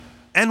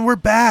And we're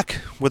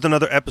back with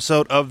another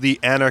episode of the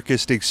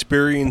Anarchist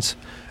Experience,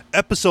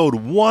 episode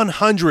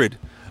 100.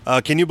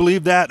 Can you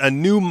believe that? A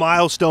new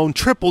milestone,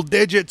 triple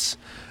digits,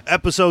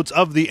 episodes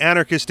of the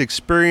Anarchist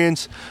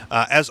Experience.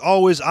 As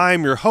always, I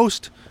am your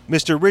host,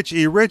 Mr. Rich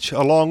E. Rich,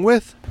 along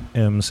with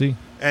MC.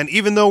 And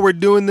even though we're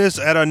doing this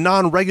at a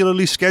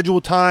non-regularly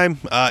scheduled time,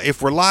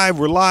 if we're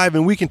live,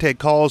 and we can take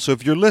calls. So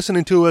if you're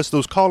listening to us,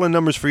 those call-in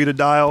numbers for you to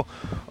dial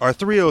are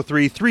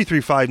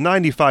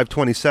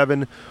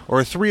 303-335-9527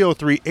 or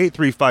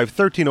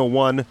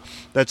 303-835-1301.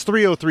 That's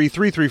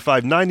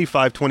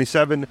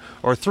 303-335-9527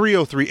 or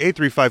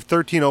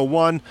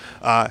 303-835-1301.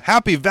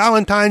 Happy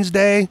Valentine's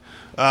Day,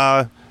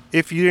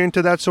 if you're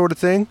into that sort of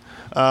thing.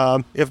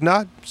 If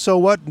not, so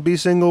what? Be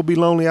single, be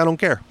lonely, I don't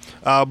care.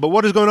 But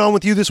what is going on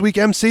with you this week,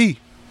 MC?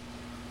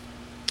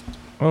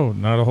 Oh,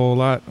 not a whole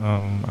lot.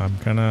 I'm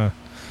kind of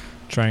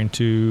trying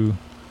to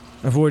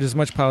avoid as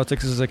much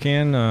politics as I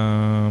can.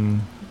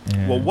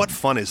 Well, what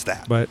fun is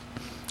that? But,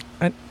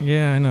 I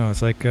know.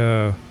 It's like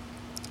I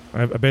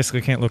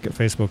basically can't look at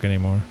Facebook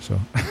anymore. So,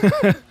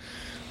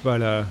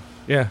 but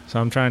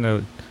so I'm trying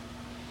to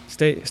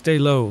stay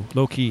low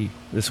key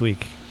this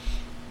week.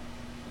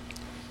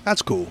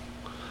 That's cool.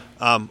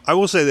 I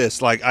will say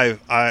this: like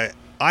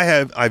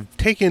I've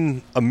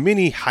taken a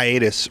mini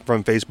hiatus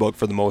from Facebook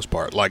for the most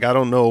part. Like, I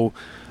don't know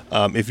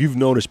if you've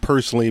noticed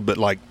personally, but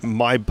like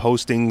my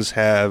postings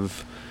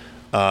have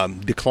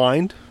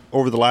declined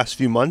over the last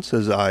few months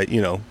as I,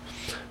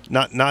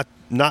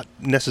 not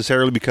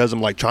necessarily because I'm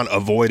like trying to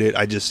avoid it.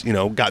 I just,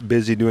 got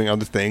busy doing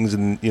other things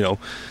and,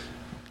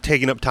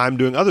 taking up time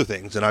doing other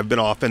things. And I've been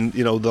off and,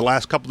 the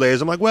last couple of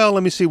days I'm like, well,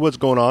 let me see what's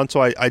going on.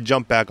 So I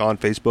jump back on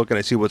Facebook and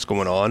I see what's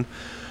going on.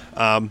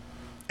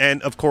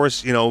 And of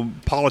course,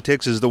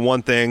 politics is the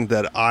one thing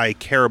that I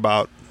care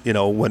about,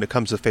 when it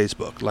comes to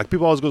Facebook. Like,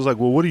 people always goes like,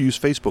 well, what do you use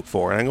Facebook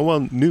for? And I go,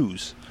 well,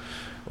 news,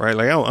 right?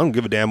 Like, I don't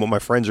give a damn what my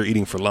friends are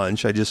eating for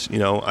lunch. I just,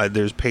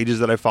 there's pages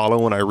that I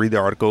follow and I read the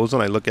articles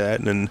and I look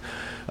at it. And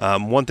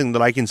one thing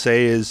that I can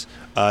say is,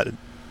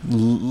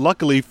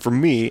 luckily for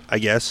me, I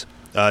guess,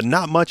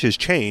 not much has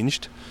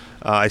changed.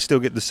 I still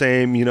get the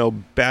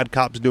same, bad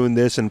cops doing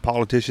this and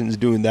politicians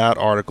doing that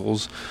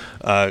articles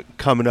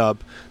coming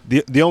up.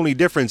 The only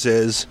difference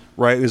is,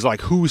 right, is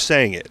like who's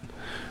saying it,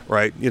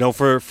 right?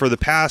 For the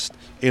past,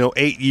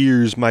 8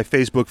 years, my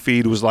Facebook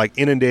feed was like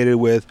inundated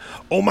with,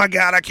 oh my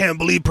God, I can't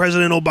believe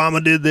President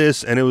Obama did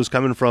this. And it was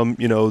coming from,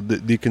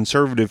 the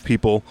conservative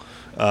people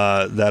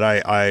that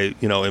I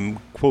am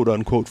quote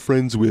unquote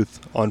friends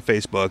with on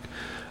Facebook.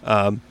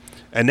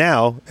 And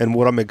now, and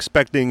what I'm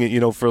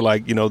expecting, for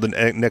like,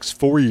 the next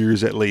 4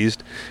 years at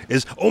least,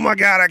 is, oh my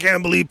God, I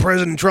can't believe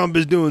President Trump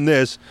is doing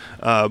this.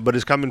 But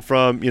it's coming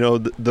from,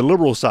 the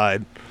liberal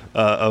side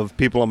of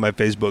people on my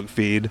Facebook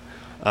feed.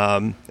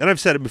 And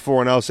I've said it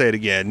before and I'll say it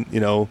again,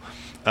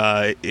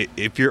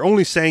 if you're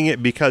only saying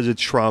it because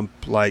it's Trump,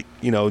 like,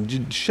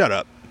 just shut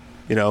up.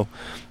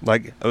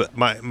 Like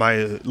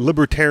my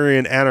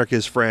libertarian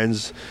anarchist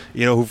friends,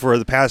 who for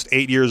the past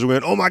 8 years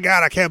went, oh my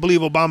God, I can't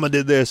believe Obama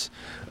did this.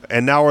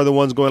 And now are the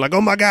ones going like,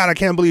 oh my God, I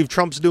can't believe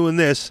Trump's doing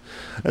this.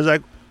 I was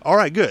like, all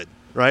right, good,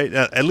 right?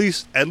 At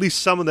least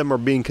some of them are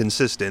being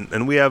consistent.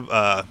 And we have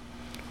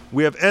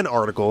an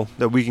article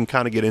that we can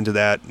kind of get into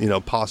that,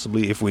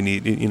 possibly if we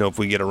need, if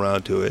we get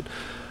around to it.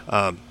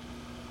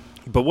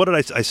 But what did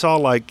I saw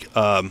like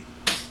a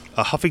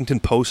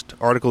Huffington Post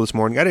article this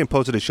morning. I didn't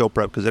post it at show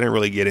prep because I didn't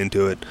really get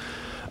into it.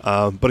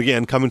 But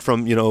again, coming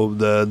from,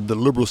 the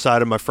liberal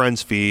side of my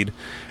friend's feed,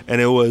 and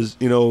it was,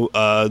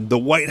 the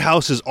White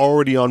House is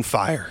already on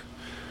fire,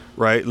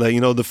 right? Like,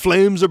 the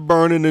flames are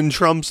burning and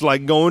Trump's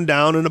like going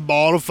down in a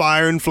ball of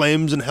fire and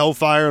flames and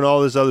hellfire and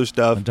all this other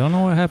stuff. I don't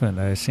know what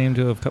happened. I seem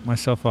to have cut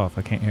myself off.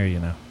 I can't hear you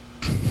now.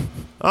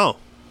 Oh,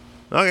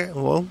 okay.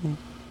 Well,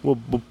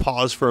 we'll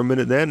pause for a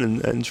minute then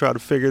and try to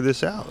figure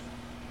this out.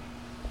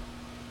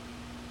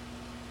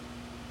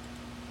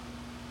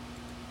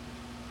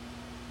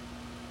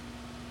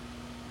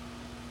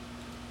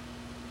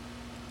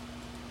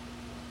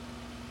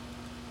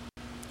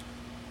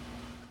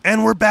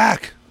 And we're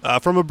back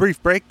from a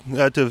brief break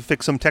to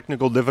fix some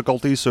technical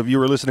difficulties. So if you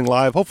were listening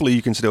live, hopefully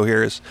you can still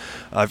hear us.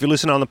 If you're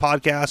listening on the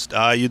podcast,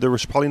 there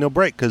was probably no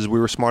break because we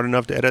were smart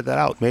enough to edit that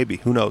out. Maybe.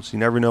 Who knows? You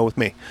never know with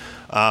me.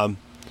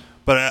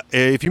 But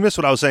if you missed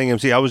what I was saying,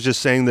 MC, I was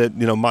just saying that,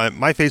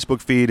 my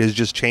Facebook feed has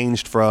just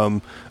changed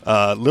from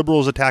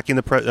liberals attacking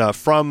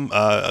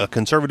the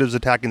conservatives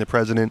attacking the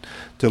president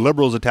to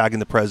liberals attacking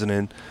the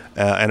president.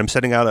 And I'm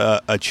sending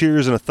out a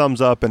cheers and a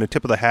thumbs up and a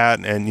tip of the hat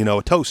and,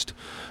 a toast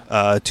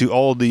to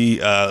all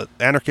the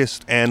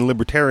anarchist and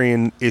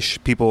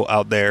libertarian-ish people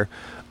out there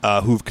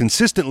who've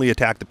consistently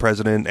attacked the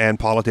president and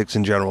politics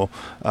in general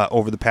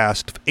over the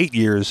past 8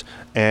 years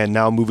and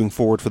now moving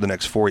forward for the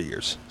next 4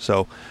 years.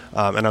 So,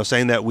 and I was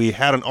saying that we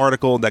had an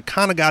article that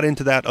kind of got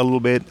into that a little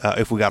bit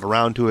if we got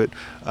around to it.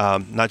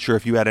 Not sure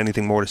if you had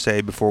anything more to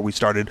say before we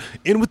started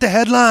in with the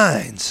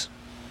headlines.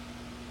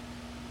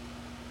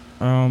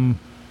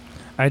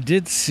 I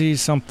did see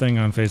something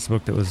on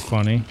Facebook that was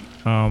funny.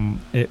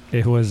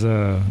 It was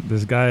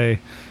this guy.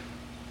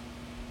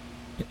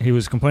 he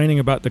was complaining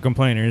about the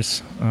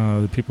complainers,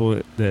 the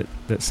people that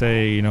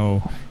say,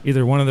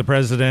 either one of the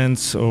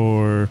presidents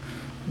or,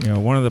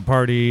 one of the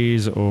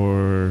parties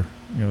or,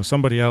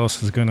 somebody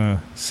else is going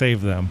to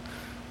save them.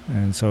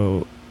 And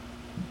so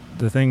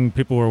the thing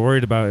people were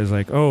worried about is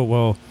like, oh,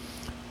 well,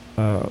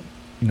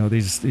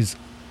 these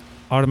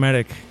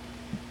automatic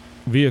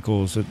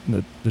vehicles,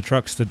 the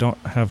trucks that don't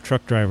have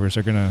truck drivers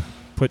are going to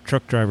put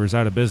truck drivers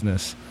out of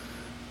business.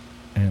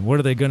 And what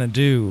are they going to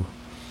do?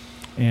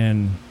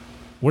 And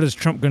what is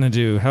Trump going to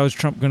do? How is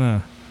Trump going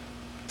to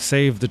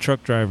save the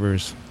truck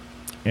drivers?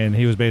 And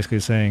he was basically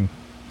saying,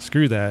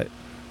 screw that.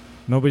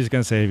 Nobody's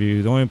going to save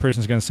you. The only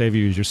person who's going to save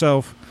you is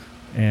yourself.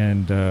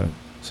 And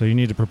so you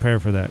need to prepare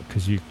for that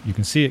because you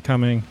can see it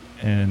coming,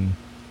 and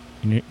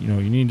you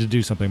need to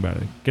do something about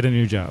it. Get a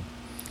new job.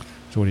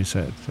 That's what he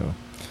said. So,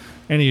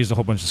 and he used a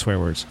whole bunch of swear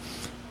words.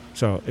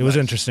 So it was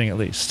interesting, at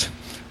least.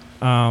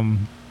 So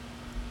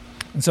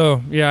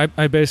yeah,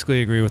 I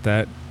basically agree with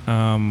that.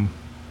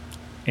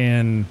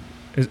 And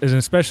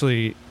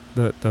especially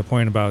the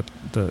point about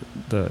the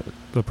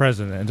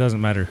president. It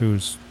doesn't matter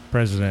who's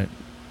president.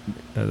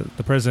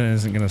 The president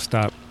isn't going to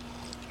stop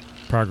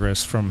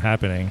progress from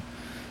happening.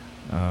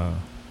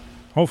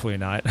 Hopefully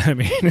not. I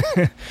mean,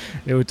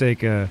 it would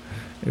take a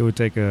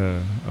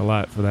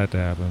lot for that to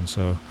happen.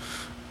 So,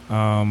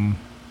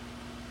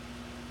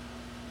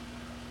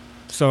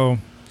 so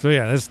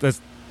yeah,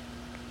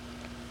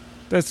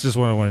 that's just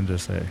what I wanted to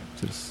say.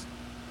 Just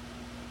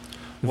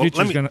the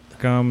future's gonna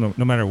come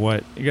no matter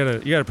what. You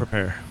gotta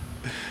prepare.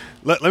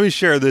 Let me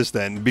share this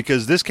then,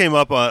 because this came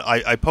up on.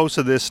 I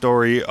posted this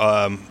story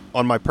on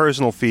my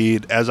personal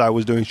feed as I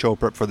was doing show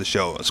prep for the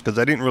shows, because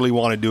I didn't really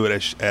want to do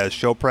it as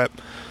show prep.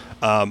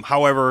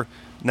 However,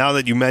 now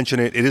that you mention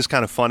it, it is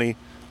kind of funny.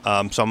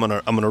 So I'm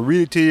gonna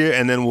read it to you,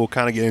 and then we'll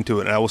kind of get into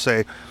it. And I will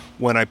say,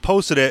 when I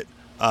posted it,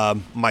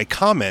 my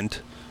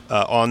comment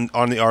on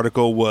the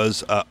article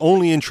was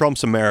 "Only in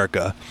Trump's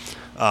America."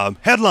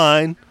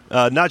 Headline,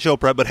 not show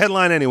prep, but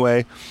headline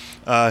anyway.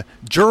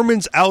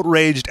 Germans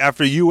outraged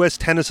after U.S.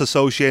 Tennis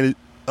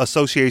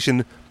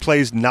Association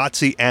plays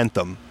Nazi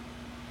anthem.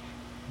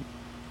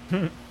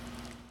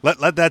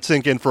 Let that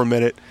sink in for a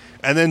minute.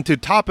 And then to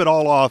top it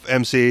all off,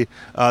 MC,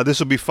 this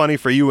will be funny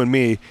for you and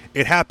me.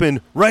 It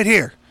happened right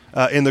here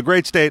in the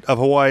great state of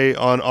Hawaii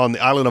on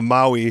the island of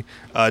Maui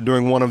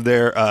during one of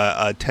their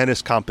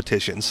tennis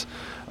competitions.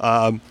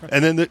 And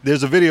then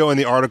there's a video in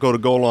the article to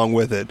go along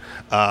with it.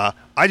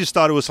 I just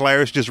thought it was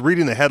hilarious just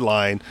reading the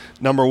headline.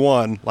 Number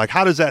one, like,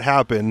 how does that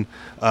happen?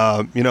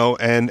 But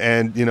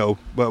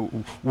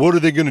what are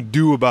they going to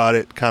do about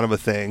it, kind of a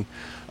thing.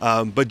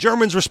 But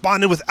Germans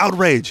responded with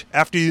outrage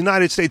after the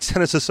United States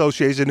Tennis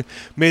Association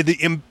made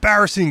the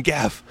embarrassing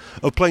gaffe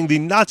of playing the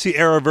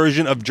Nazi-era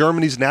version of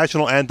Germany's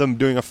national anthem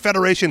during a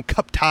Federation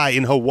Cup tie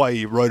in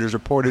Hawaii, Reuters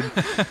reported.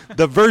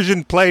 The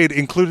version played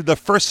included the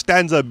first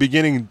stanza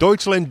beginning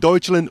Deutschland,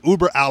 Deutschland,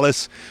 über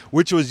alles,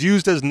 which was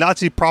used as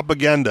Nazi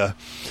propaganda.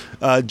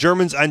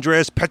 German's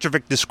Andreas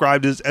Petrovic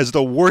described it as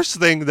the worst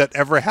thing that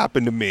ever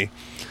happened to me.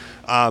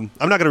 I'm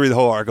not going to read the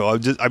whole article.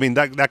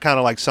 That kind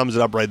of like sums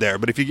it up right there.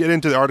 But if you get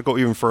into the article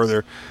even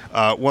further,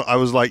 I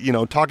was like,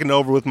 talking it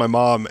over with my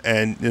mom,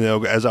 and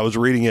as I was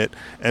reading it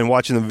and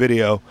watching the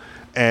video,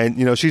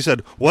 and she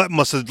said, "Well, that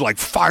must have like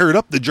fired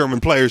up the German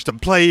players to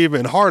play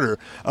even harder."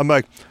 I'm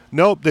like,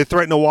 nope, they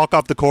threatened to walk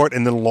off the court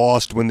and then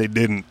lost when they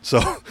didn't. So,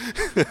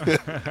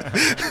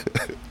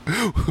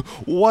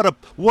 what a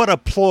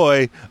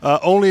ploy!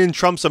 Only in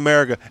Trump's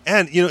America,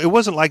 and it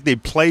wasn't like they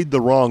played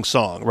the wrong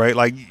song, right?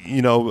 Like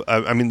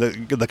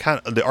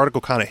the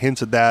article kind of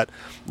hints at that,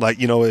 like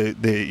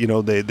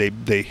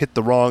they hit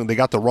the wrong, they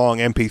got the wrong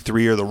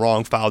MP3 or the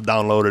wrong file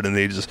downloaded, and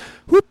they just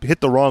hit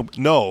the wrong.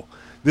 No.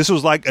 This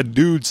was like a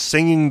dude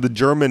singing the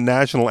German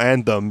national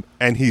anthem,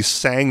 and he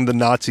sang the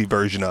Nazi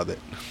version of it.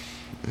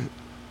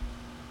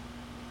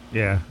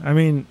 Yeah, I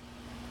mean,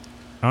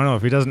 I don't know.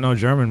 If he doesn't know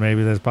German,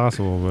 maybe that's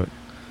possible, but...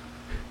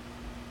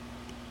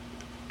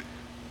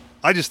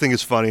 I just think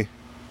it's funny.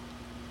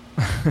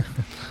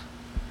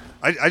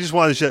 I just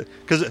wanted to share,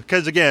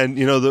 because again,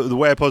 the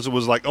way I posted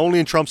was like, only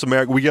in Trump's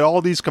America. We get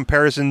all these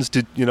comparisons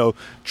to,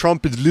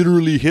 Trump is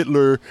literally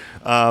Hitler,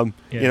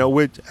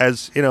 which,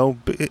 as,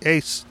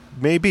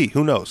 maybe,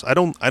 who knows? I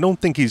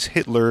don't think he's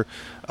Hitler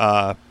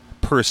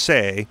per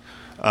se.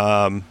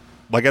 I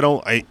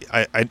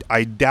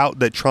doubt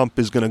that Trump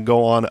is going to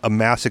go on a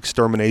mass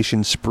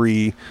extermination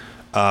spree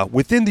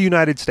within the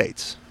United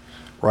States,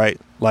 right?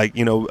 Like,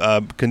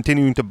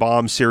 continuing to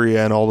bomb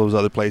Syria and all those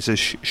other places,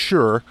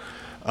 sure.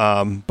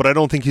 But I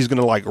don't think he's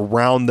going to like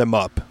round them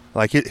up.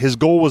 Like his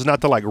goal was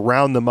not to like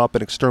round them up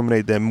and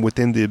exterminate them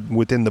within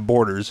the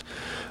borders.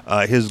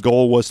 His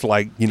goal was to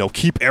like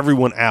keep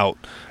everyone out,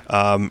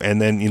 and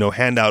then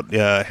hand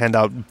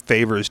out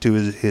favors to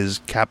his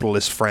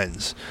capitalist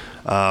friends.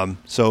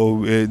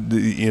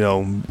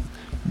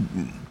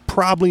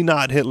 probably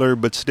not Hitler,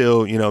 but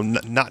still,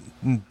 that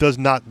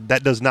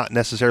does not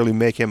necessarily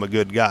make him a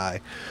good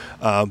guy.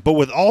 But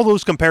with all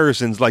those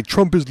comparisons, like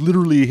Trump is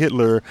literally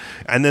Hitler,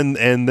 and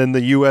then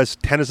the U.S.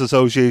 Tennis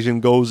Association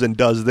goes and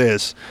does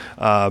this,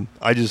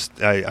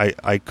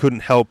 I couldn't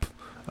help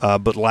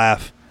but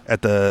laugh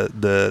at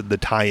the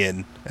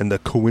tie-in and the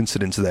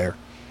coincidence there.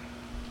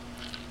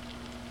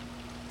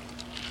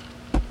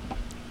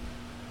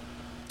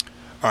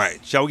 All right,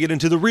 shall we get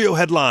into the real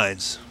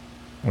headlines?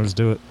 Let's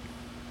do it.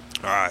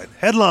 All right,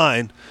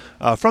 headline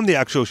from the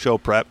actual show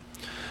prep.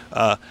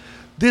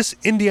 This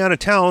Indiana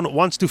town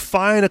wants to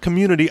fine a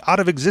community out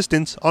of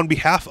existence on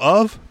behalf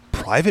of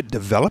private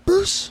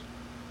developers?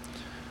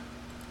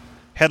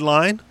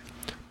 Headline,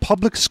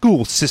 public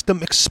school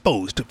system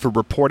exposed for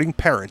reporting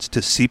parents to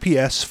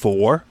CPS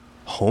for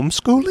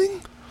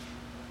homeschooling?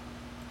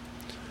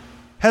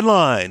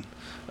 Headline,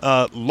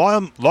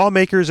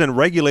 lawmakers and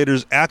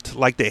regulators act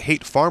like they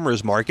hate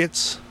farmers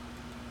markets.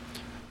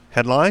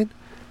 Headline,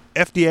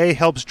 FDA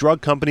helps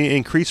drug company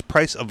increase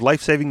price of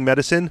life-saving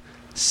medicine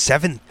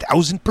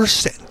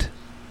 7,000%.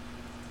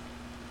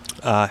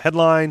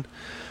 Headline,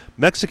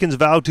 Mexicans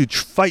vow to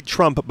fight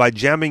Trump by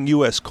jamming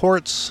U.S.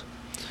 courts.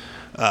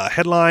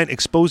 Headline,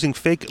 exposing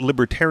fake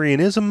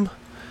libertarianism.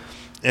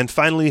 And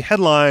finally,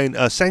 headline,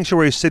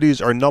 sanctuary cities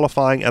are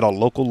nullifying at a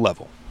local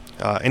level.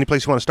 Any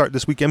place you want to start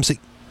this week, MC?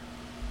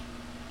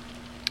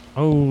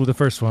 Oh, the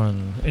first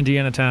one,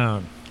 Indiana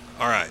town.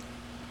 All right.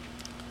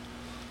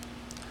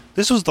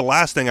 This was the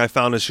last thing I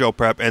found as show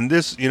prep, and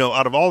this,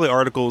 out of all the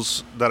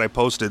articles that I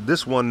posted,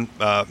 this one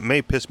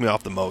may piss me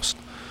off the most.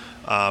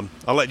 I'll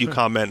let you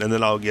comment, and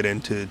then I'll get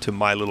into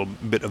my little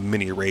bit of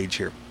mini rage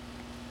here.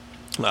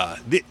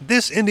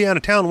 This Indiana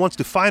town wants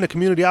to fine a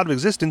community out of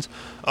existence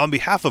on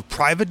behalf of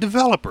private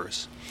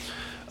developers.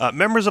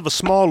 Members of a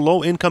small,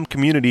 low-income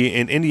community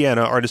in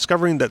Indiana are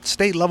discovering that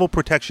state-level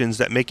protections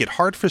that make it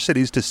hard for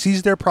cities to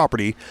seize their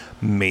property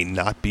may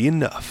not be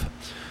enough.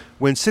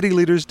 When city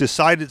leaders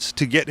decide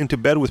to get into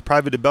bed with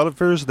private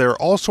developers, there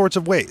are all sorts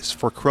of ways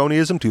for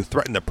cronyism to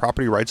threaten the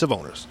property rights of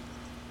owners.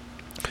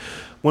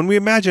 When we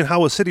imagine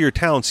how a city or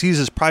town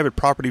seizes private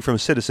property from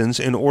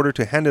citizens in order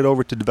to hand it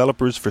over to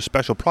developers for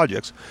special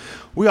projects,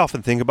 we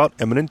often think about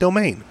eminent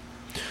domain.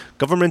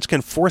 Governments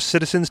can force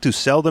citizens to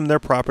sell them their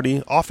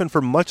property, often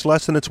for much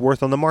less than it's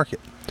worth on the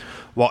market.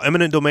 While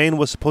eminent domain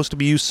was supposed to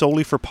be used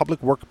solely for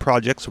public work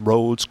projects,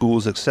 roads,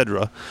 schools,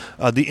 etc.,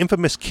 the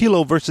infamous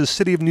Kelo versus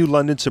City of New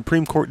London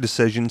Supreme Court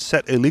decision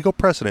set a legal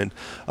precedent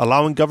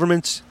allowing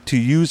governments to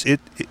use it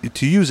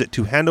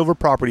to hand over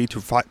property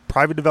to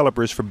private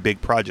developers for big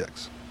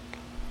projects.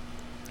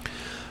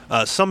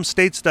 Some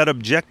states that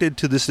objected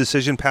to this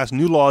decision passed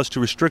new laws to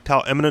restrict how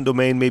eminent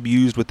domain may be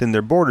used within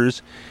their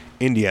borders.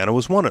 Indiana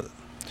was one of them.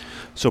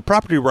 So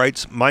property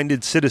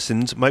rights-minded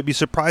citizens might be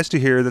surprised to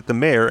hear that the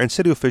mayor and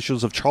city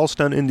officials of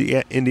Charleston,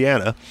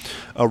 Indiana,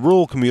 a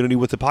rural community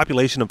with a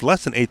population of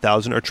less than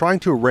 8,000, are trying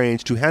to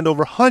arrange to hand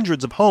over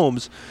hundreds of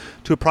homes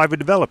to a private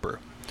developer.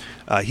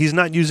 He's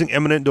not using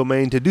eminent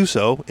domain to do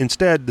so.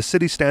 Instead, the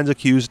city stands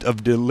accused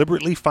of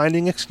deliberately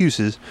finding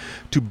excuses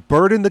to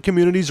burden the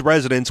community's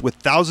residents with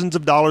thousands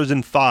of dollars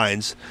in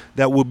fines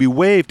that will be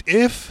waived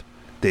if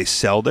they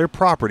sell their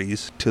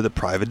properties to the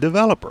private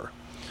developer.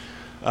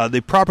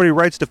 The property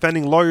rights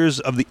defending lawyers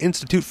of the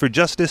Institute for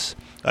Justice,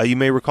 you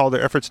may recall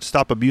their efforts to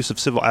stop abuse of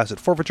civil asset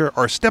forfeiture,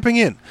 are stepping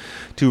in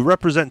to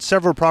represent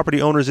several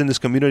property owners in this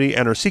community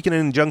and are seeking an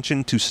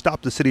injunction to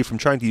stop the city from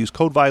trying to use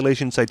code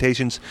violation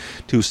citations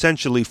to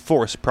essentially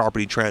force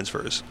property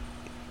transfers.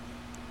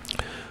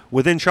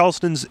 Within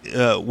Charleston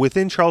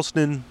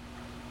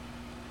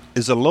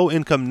is a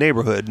low-income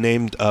neighborhood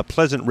named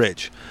Pleasant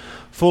Ridge,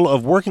 full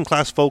of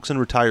working-class folks and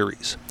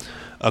retirees.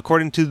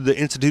 According to the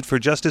Institute for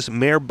Justice,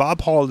 Mayor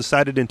Bob Hall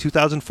decided in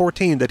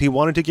 2014 that he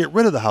wanted to get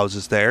rid of the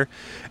houses there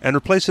and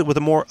replace it with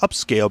a more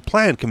upscale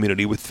planned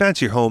community with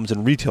fancier homes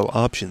and retail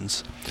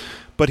options.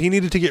 But he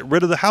needed to get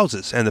rid of the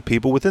houses and the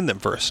people within them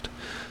first.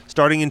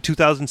 Starting in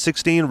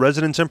 2016,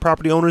 residents and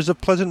property owners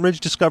of Pleasant Ridge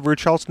discovered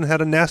Charleston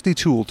had a nasty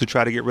tool to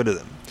try to get rid of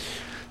them.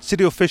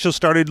 City officials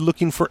started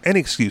looking for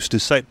any excuse to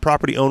cite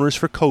property owners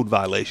for code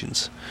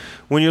violations.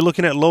 When you're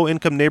looking at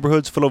low-income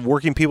neighborhoods full of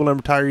working people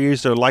and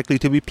retirees, there are likely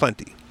to be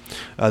plenty.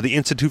 The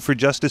Institute for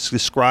Justice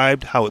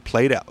described how it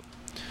played out.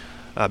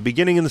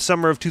 Beginning in the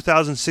summer of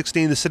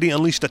 2016, the city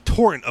unleashed a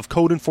torrent of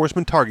code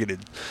enforcement targeted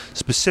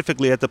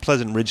specifically at the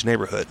Pleasant Ridge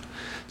neighborhood.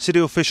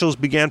 City officials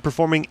began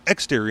performing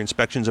exterior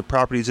inspections of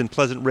properties in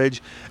Pleasant Ridge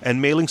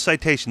and mailing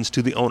citations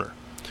to the owner.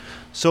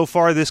 So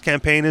far, this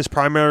campaign has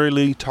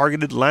primarily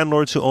targeted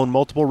landlords who own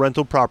multiple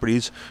rental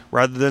properties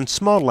rather than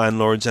small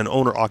landlords and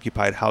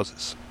owner-occupied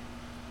houses.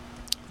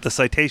 The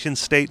citations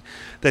state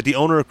that the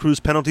owner accrues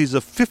penalties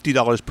of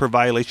 $50 per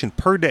violation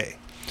per day.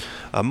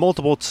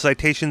 Multiple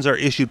citations are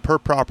issued per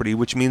property,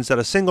 which means that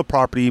a single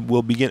property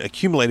will begin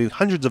accumulating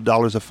hundreds of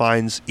dollars of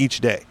fines each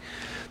day.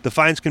 The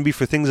fines can be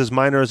for things as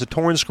minor as a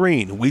torn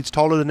screen, weeds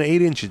taller than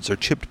 8 inches, or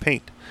chipped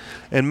paint.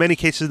 In many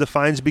cases, the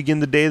fines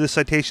begin the day the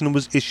citation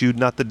was issued,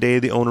 not the day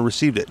the owner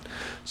received it.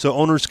 So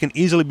owners can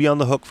easily be on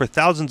the hook for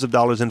thousands of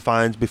dollars in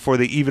fines before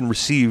they even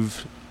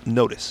receive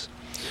notice.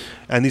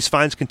 And these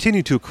fines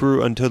continue to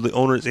accrue until the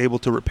owner is able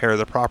to repair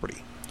the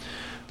property.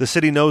 The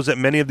city knows that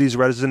many of these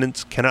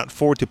residents cannot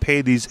afford to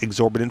pay these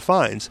exorbitant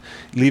fines,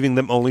 leaving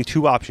them only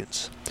two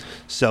options: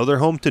 sell their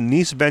home to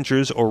Nice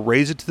Ventures or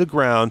raze it to the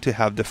ground to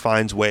have the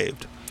fines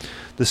waived.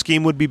 The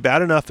scheme would be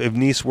bad enough if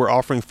Nice were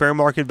offering fair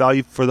market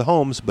value for the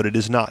homes, but it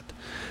is not.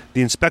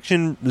 The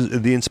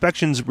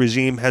inspections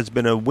regime has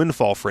been a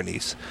windfall for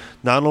Nice.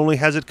 Not only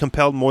has it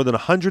compelled more than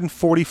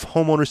 140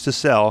 homeowners to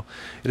sell,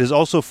 it has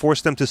also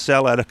forced them to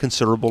sell at a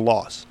considerable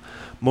loss.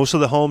 Most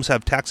of the homes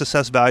have tax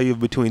assessed value of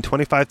between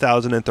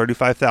 $25,000 and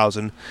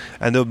 $35,000,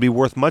 and they would be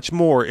worth much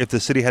more if the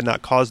city had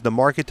not caused the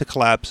market to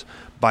collapse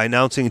by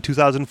announcing in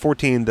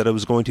 2014 that it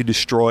was going to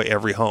destroy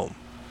every home.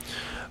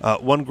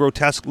 One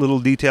grotesque little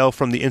detail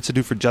from the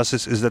Institute for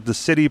Justice is that the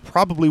city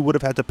probably would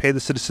have had to pay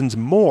the citizens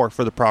more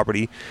for the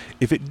property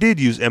if it did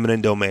use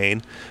eminent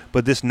domain,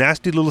 but this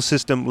nasty little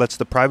system lets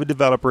the private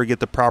developer get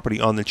the property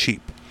on the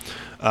cheap.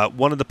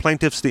 One of the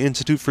plaintiffs the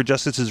Institute for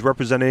Justice is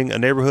representing, a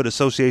neighborhood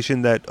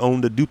association that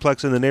owned a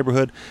duplex in the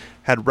neighborhood,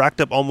 had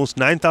racked up almost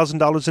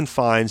 $9,000 in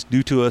fines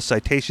due to a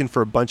citation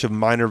for a bunch of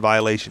minor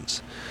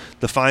violations.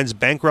 The fines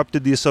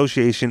bankrupted the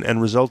association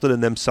and resulted in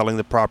them selling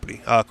the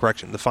property.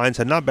 The fines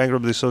had not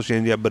bankrupted the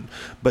association yet,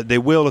 but they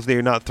will if they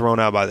are not thrown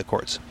out by the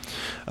courts.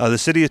 The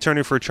city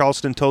attorney for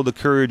Charleston told the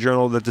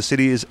Courier-Journal that the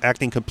city is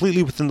acting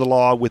completely within the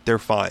law with their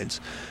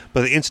fines.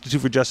 But the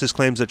Institute for Justice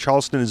claims that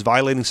Charleston is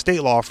violating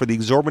state law for the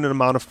exorbitant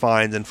amount of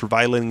fines and for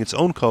violating its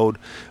own code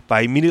by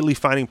immediately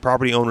fining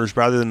property owners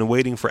rather than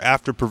waiting for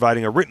after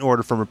providing a written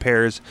order for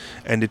repairs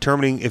and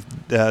determining if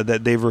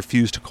that they've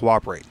refused to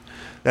cooperate.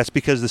 That's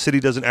because the city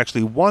doesn't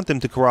actually want them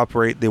to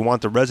cooperate. They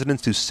want the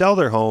residents to sell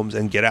their homes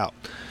and get out.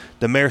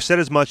 The mayor said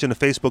as much in a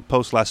Facebook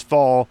post last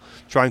fall,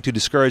 trying to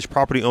discourage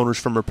property owners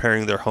from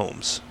repairing their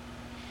homes.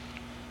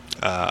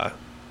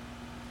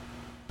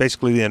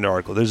 Basically the end of the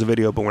article. There's a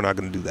video, but we're not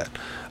going to do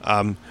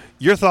that.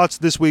 Your thoughts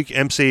this week,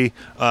 MC,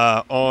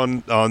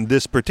 on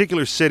this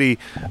particular city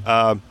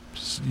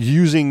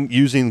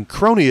using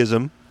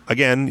cronyism,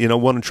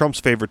 again, one of Trump's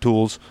favorite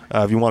tools,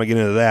 if you want to get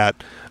into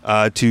that,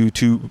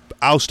 to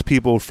oust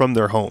people from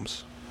their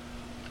homes.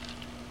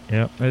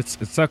 Yeah, it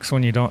sucks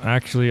when you don't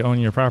actually own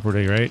your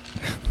property, right?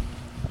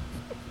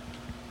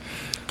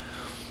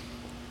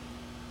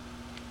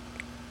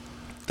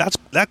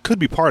 That could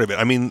be part of it.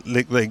 I mean,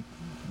 like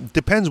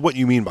depends what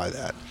you mean by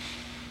that.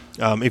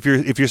 If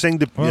you're saying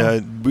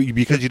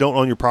because you don't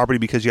own your property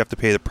because you have to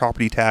pay the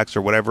property tax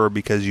or whatever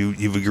because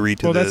you've agreed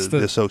to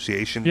the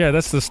association. Yeah,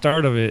 that's the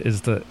start of it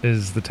is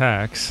the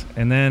tax,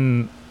 and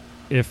then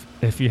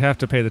if you have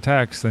to pay the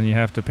tax, then you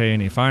have to pay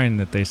any fine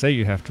that they say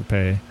you have to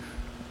pay,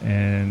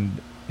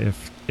 and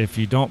if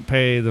you don't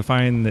pay the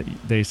fine that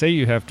they say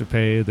you have to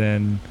pay,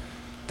 then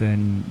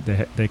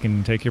they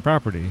can take your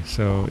property.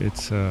 So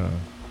it's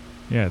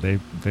they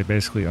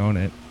basically own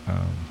it.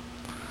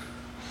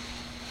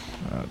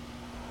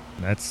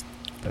 That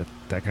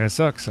kind of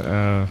sucks.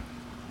 There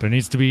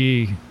needs to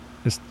be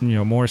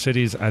more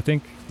cities. I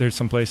think there's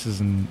some places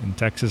in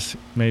Texas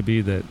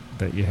maybe that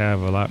you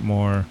have a lot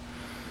more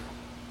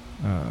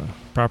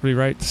property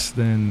rights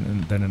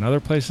than in other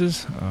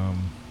places.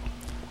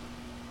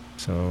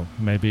 So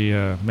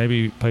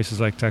maybe places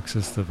like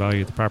Texas, the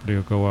value of the property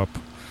will go up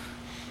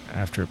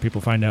after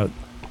people find out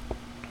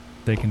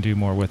they can do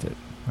more with it.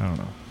 I don't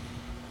know.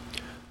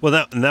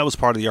 Well, that was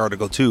part of the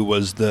article too.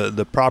 Was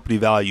the property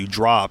value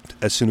dropped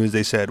as soon as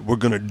they said we're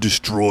going to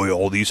destroy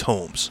all these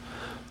homes?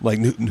 Like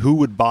who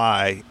would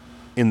buy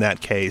in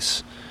that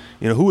case?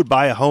 Who would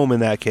buy a home in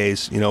that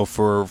case?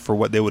 For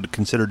what they would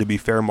consider to be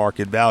fair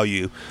market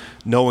value,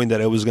 knowing that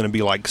it was going to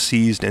be like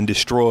seized and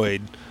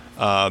destroyed,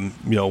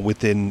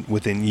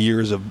 within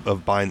years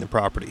of buying the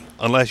property.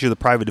 Unless you're the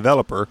private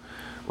developer,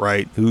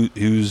 right?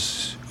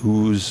 Who's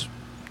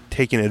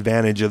taking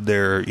advantage of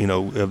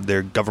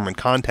their government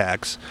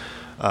contacts.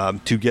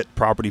 To get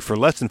property for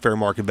less than fair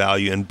market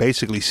value and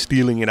basically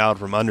stealing it out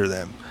from under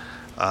them,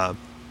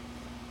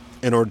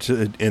 in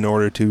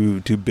order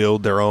to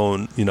build their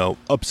own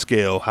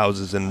upscale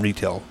houses and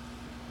retail.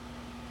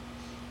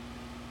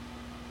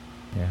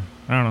 Yeah,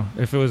 I don't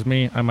know. If it was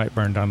me, I might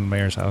burn down the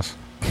mayor's house.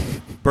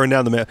 Burn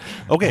down the mayor.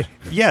 Okay,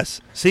 yes.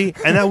 See,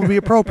 and that would be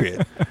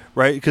appropriate,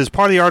 right? Because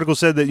part of the article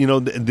said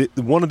that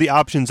one of the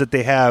options that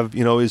they have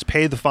is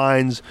pay the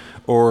fines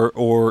or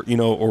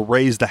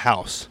raise the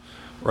house,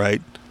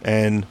 right?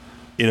 And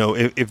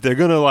if they're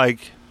gonna I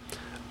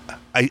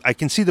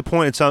can see the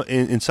point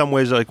in some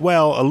ways. Like,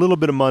 well, a little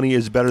bit of money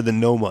is better than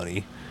no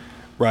money,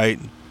 right?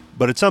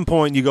 But at some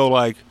point you go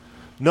like,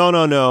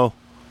 no,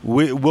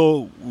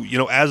 we'll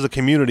as a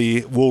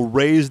community we'll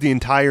raise the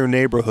entire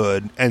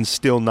neighborhood and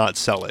still not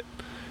sell it,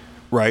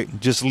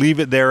 right? Just leave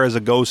it there as a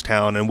ghost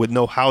town and with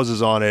no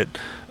houses on it.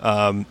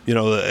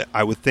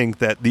 I would think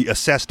that the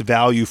assessed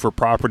value for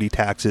property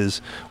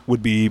taxes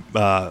would be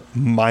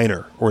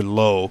minor or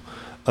low.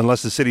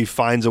 Unless the city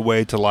finds a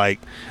way to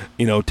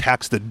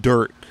tax the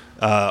dirt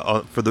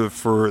for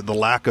the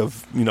lack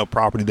of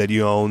property that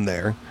you own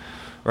there,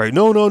 right?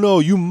 No,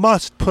 you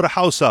must put a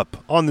house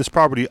up on this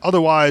property,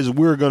 otherwise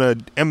we're gonna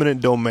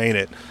eminent domain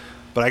it.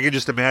 But I could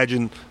just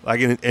imagine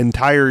like an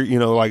entire,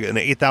 like an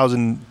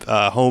 8,000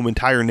 home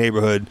entire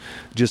neighborhood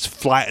just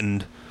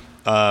flattened,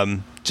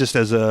 just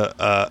as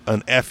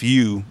an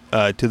FU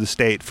to the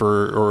state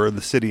or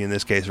the city in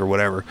this case or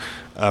whatever,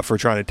 for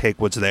trying to take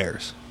what's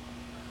theirs.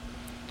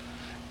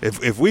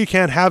 If we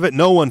can't have it,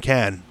 no one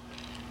can.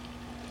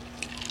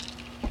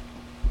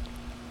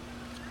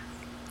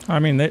 I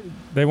mean,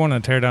 they want to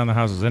tear down the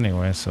houses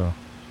anyway, so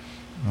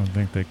I don't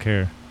think they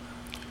care.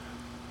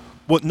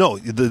 Well, no,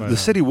 the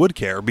city would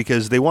care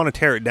because they want to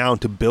tear it down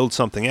to build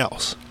something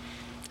else.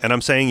 And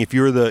I'm saying if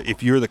you're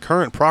the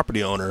current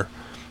property owner,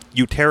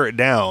 you tear it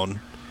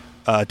down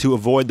to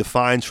avoid the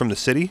fines from the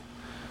city,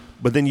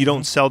 but then you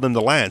don't sell them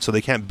the land, so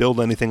they can't build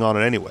anything on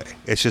it anyway.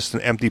 It's just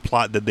an empty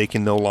plot that they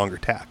can no longer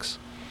tax.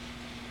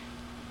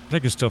 They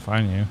could still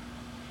fine you.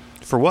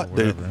 For what?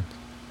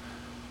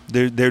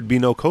 There'd be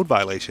no code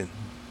violation.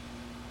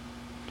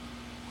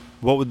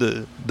 What would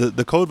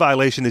the code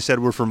violation they said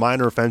were for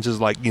minor offenses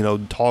like,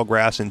 tall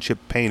grass and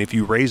chipped paint. If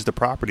you raise the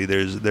property,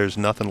 there's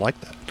nothing like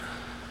that.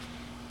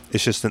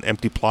 It's just an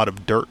empty plot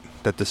of dirt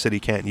that the city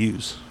can't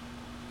use.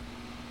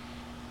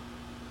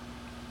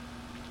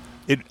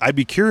 I'd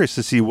be curious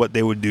to see what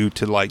they would do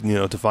to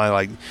to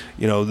find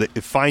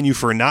fine you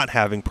for not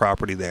having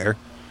property there,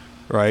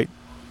 right?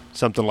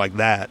 Something like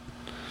that.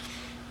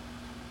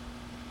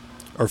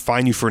 Or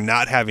fine you for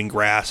not having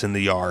grass in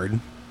the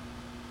yard.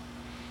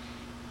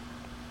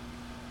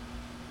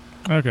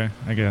 Okay,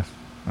 I guess.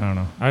 I don't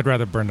know. I'd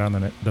rather burn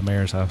down the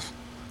mayor's house.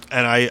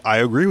 And I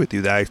agree with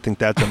you that I think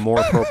that's a more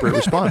appropriate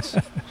response.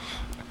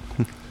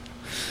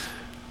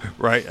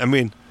 Right? I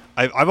mean,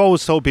 I've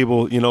always told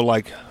people,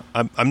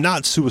 I'm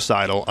not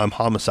suicidal, I'm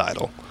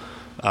homicidal.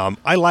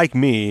 I like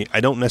me,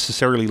 I don't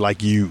necessarily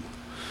like you.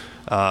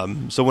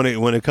 So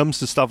when it comes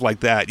to stuff like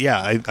that,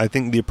 yeah, I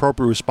think the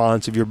appropriate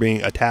response if you're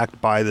being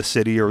attacked by the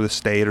city or the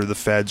state or the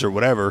feds or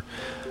whatever,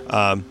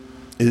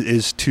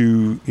 is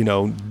to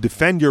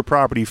defend your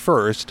property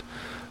first,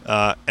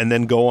 and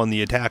then go on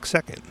the attack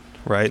second,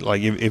 right?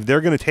 Like if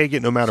they're going to take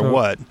it no matter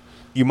what,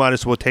 you might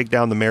as well take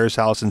down the mayor's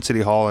house and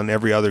city hall and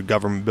every other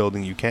government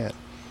building you can.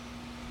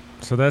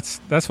 So that's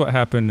what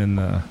happened in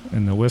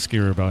the Whiskey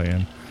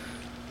Rebellion.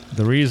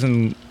 The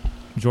reason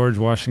George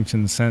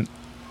Washington sent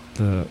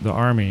the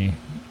army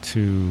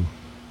to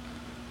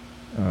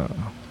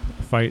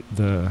fight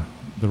the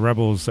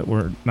rebels that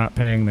were not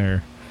paying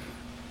their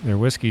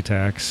whiskey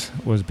tax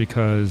was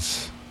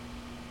because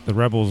the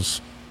rebels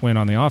went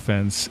on the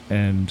offense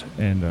and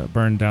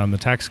burned down the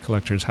tax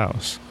collector's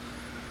house.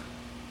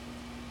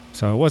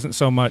 So it wasn't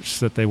so much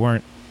that they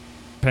weren't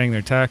paying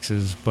their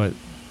taxes, but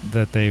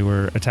that they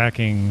were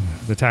attacking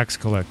the tax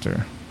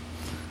collector.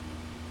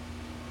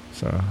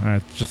 So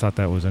I just thought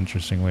that was an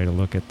interesting way to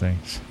look at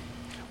things.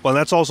 Well,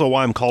 that's also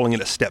why I'm calling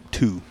it a step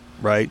 2,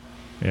 right?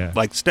 Yeah.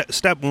 Like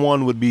step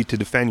 1 would be to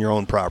defend your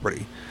own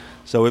property.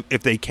 So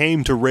if they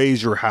came to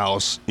raise your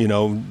house,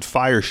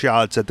 fire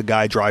shots at the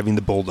guy driving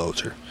the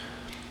bulldozer,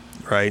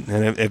 right?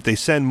 And if they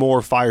send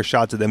more, fire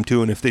shots at them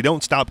too. And if they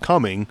don't stop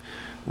coming,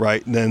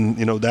 right, then,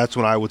 that's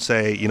when I would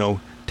say,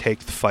 take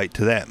the fight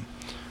to them.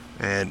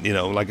 And,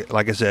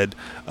 like I said,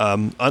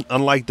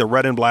 unlike the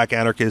red and black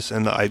anarchists,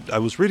 and I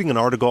was reading an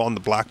article on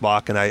the black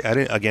bloc, and I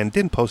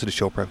didn't post it to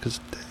show prep because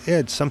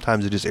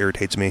sometimes it just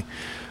irritates me.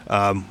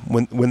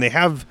 When they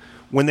have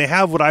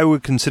what I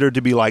would consider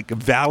to be like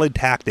valid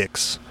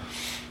tactics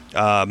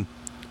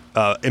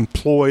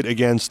employed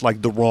against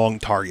like the wrong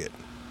target.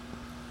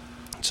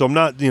 So I'm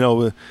not,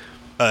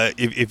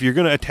 if you're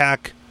going to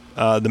attack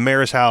the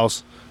mayor's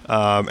house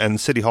and the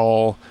city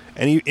hall,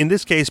 and in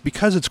this case,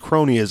 because it's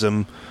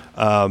cronyism,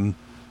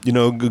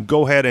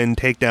 go ahead and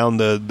take down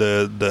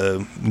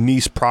the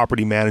Nice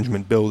property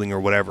management building or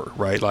whatever,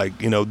 right? Like,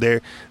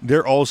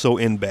 they're also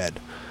in bed.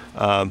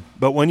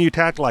 But when you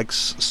attack like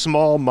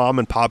small mom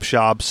and pop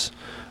shops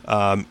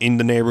in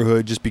the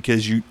neighborhood just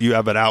because you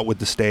have it out with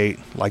the state,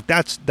 like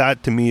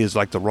that to me is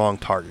like the wrong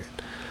target.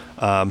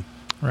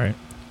 Right.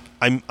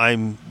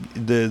 I'm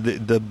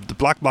the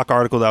Black Bloc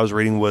article that I was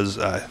reading was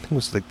I think it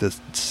was like the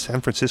San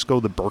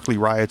Francisco, the Berkeley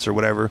riots or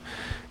whatever.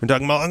 They're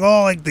talking about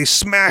like they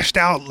smashed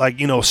out like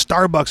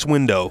Starbucks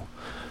window,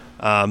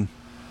 and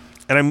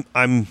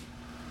I'm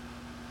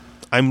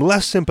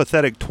less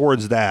sympathetic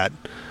towards that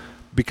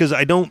because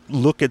I don't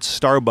look at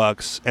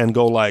Starbucks and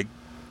go like,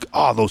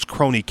 oh, those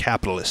crony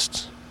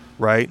capitalists,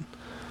 right?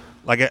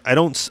 Like I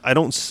don't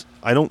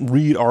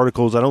read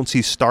articles. I don't see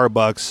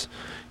Starbucks,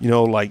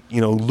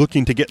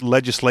 looking to get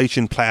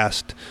legislation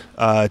passed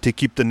to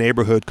keep the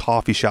neighborhood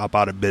coffee shop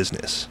out of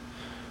business,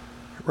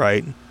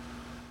 right?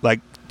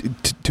 Like,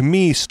 to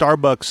me,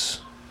 Starbucks,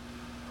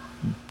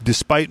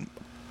 despite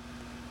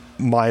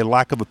my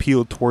lack of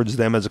appeal towards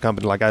them as a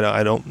company, like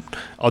I'll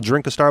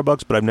drink a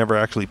Starbucks, but I've never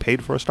actually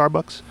paid for a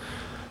Starbucks.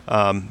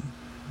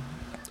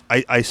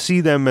 I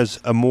see them as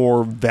a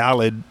more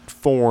valid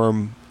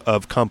form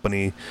of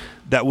company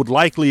that would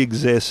likely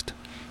exist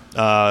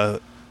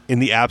in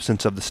the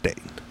absence of the state.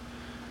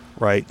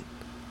 Right?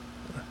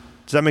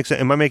 Does that make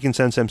sense? Am I making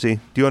sense, MC?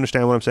 Do you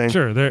understand what I'm saying?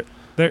 Sure.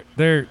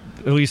 They're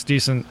at least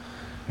decent,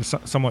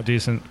 somewhat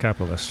decent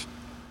capitalists.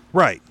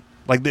 Right.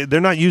 Like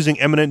they're not using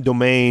eminent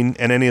domain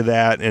and any of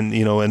that, and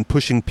and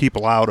pushing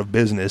people out of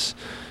business.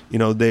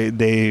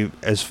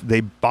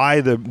 They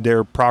buy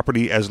their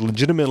property as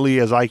legitimately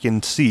as I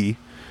can see,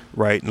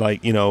 right?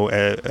 Like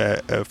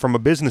from a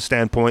business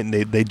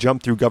standpoint, they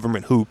jump through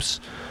government hoops,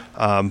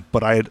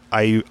 but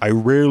I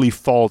rarely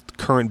fault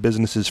current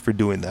businesses for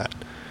doing that.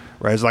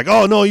 Right? It's like,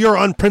 oh no, you're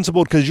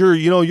unprincipled because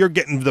you're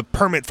getting the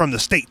permit from the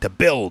state to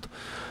build.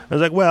 I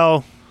was like,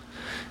 well,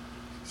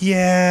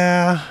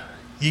 yeah.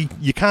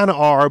 You kind of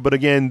are, but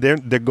again, their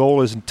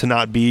goal is to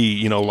not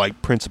be,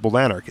 like principled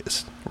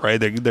anarchists, right?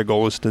 Their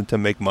goal is to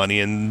make money,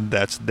 and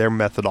that's their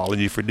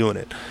methodology for doing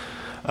it.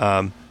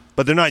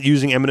 But they're not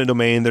using eminent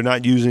domain. They're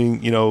not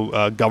using,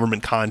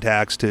 government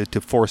contacts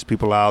to force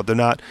people out. They're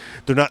not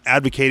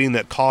advocating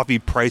that coffee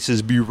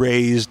prices be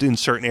raised in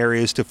certain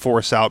areas to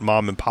force out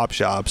mom and pop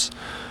shops.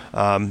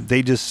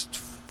 They just,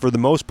 for the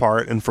most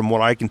part, and from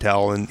what I can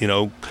tell, and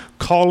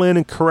call in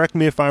and correct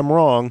me if I'm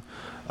wrong.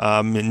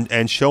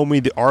 And show me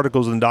the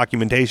articles and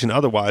documentation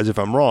otherwise if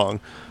I'm wrong.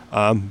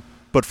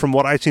 But from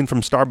what I've seen from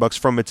Starbucks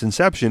from its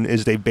inception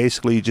is they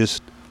basically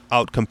just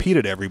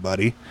outcompeted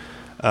everybody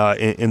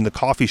in the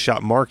coffee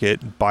shop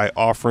market by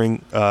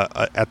offering,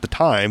 at the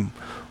time,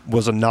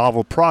 was a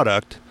novel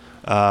product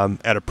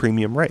at a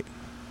premium rate.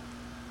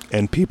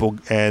 And people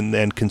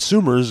and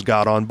consumers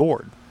got on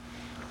board.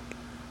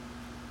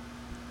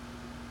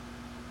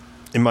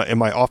 Am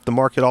I off the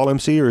mark at all,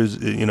 MC, or is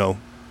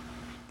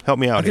help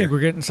me out here. I think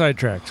we're getting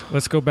sidetracked.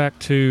 Let's go back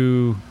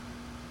to...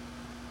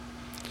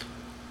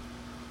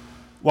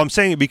 Well, I'm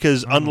saying it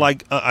because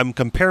unlike I'm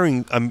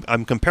comparing the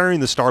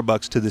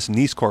Starbucks to this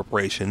Nice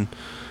corporation,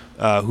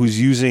 who's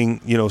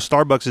using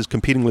Starbucks is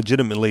competing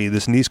legitimately.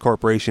 This Nice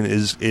corporation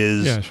is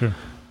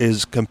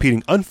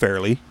competing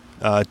unfairly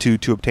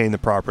to obtain the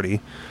property.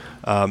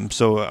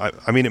 So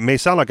I mean, it may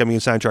sound like I'm being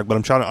sidetracked,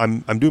 but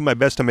I'm doing my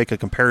best to make a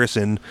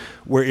comparison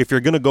where if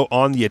you're going to go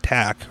on the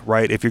attack,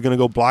 right? If you're going to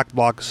go black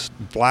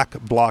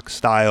bloc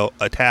style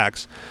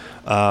attacks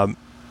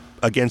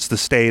against the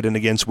state and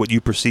against what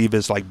you perceive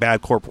as like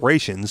bad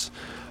corporations,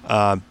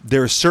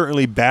 there are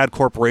certainly bad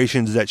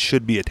corporations that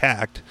should be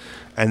attacked,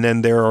 and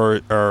then there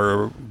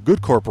are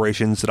good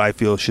corporations that I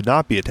feel should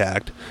not be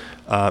attacked.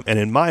 And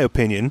in my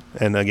opinion,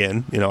 and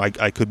again,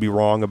 I could be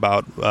wrong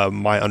about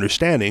my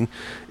understanding,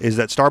 is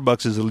that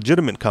Starbucks is a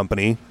legitimate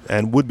company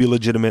and would be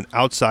legitimate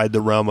outside the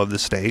realm of the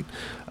state,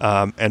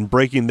 and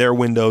breaking their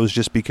windows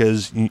just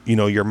because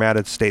you're mad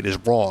at the state is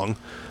wrong.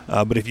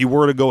 But if you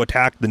were to go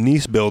attack the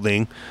Nice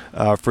building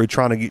for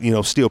trying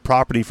to steal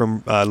property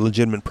from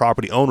legitimate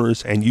property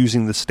owners and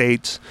using the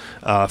state's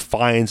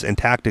fines and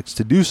tactics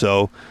to do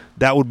so,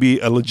 that would be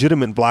a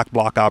legitimate black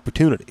bloc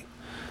opportunity.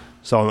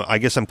 So I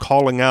guess I'm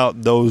calling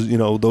out those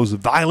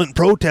violent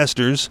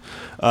protesters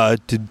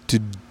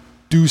to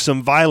do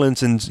some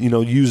violence and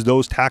use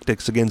those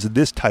tactics against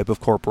this type of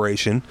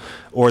corporation,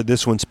 or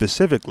this one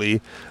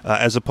specifically,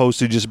 as opposed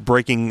to just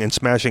breaking and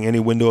smashing any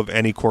window of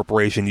any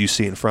corporation you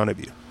see in front of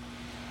you.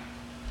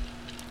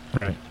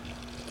 Right.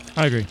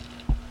 I agree.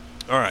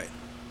 All right.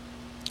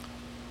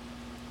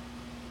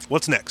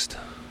 What's next?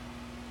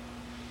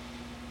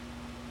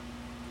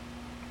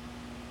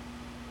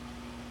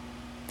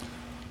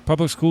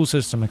 Public school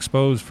system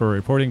exposed for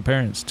reporting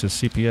parents to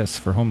CPS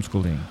for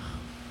homeschooling.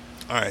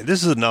 All right,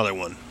 this is another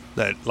one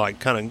that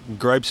kind of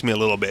gripes me a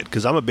little bit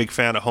because I'm a big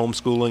fan of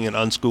homeschooling and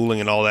unschooling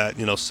and all that,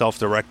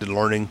 self-directed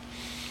learning.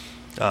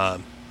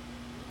 And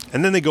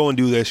then they go and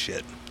do this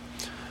shit.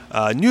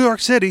 New York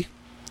City.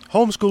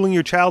 Homeschooling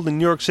your child in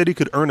New York City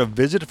could earn a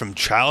visit from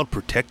Child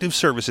Protective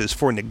Services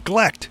for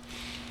neglect,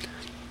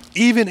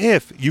 even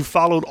if you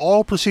followed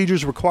all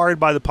procedures required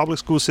by the public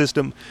school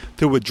system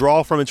to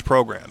withdraw from its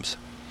programs.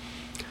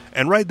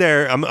 And right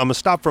there, I'm going to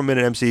stop for a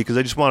minute, MC, because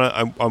I just want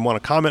to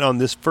comment on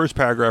this first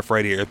paragraph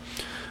right here,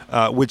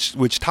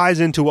 which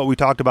ties into what we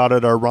talked about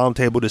at our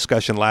roundtable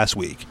discussion last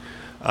week,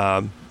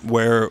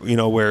 where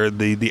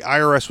the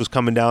IRS was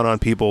coming down on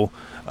people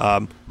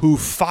who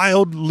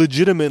filed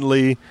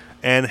legitimately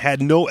and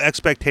had no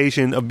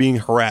expectation of being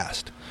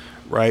harassed,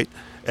 right?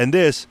 And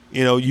this,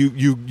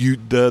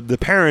 the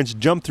parents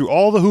jumped through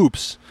all the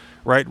hoops,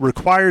 right,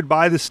 required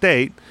by the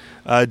state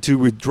to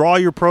withdraw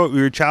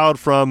your child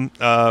from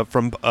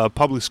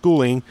public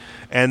schooling,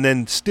 and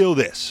then still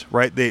this,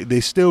 right? They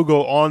still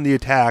go on the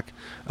attack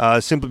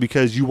simply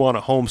because you want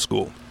to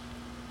homeschool.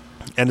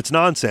 And it's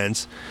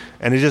nonsense,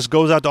 and it just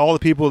goes out to all the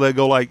people that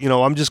go like,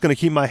 I'm just going to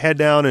keep my head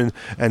down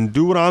and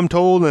do what I'm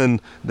told,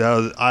 and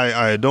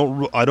I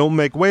don't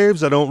make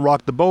waves, I don't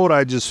rock the boat,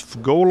 I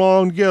just go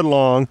along, get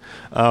along,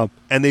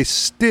 and they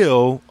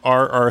still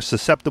are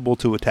susceptible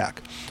to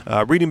attack.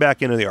 Reading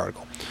back into the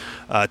article.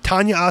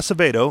 Tanya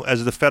Acevedo,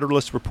 as the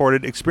Federalist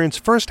reported,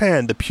 experienced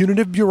firsthand the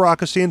punitive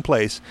bureaucracy in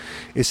place,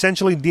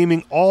 essentially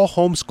deeming all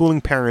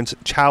homeschooling parents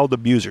child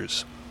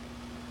abusers.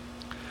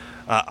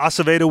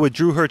 Acevedo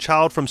withdrew her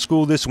child from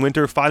school this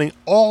winter, filing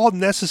all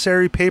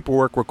necessary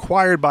paperwork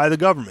required by the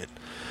government.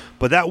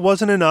 But that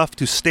wasn't enough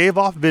to stave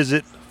off a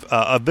visit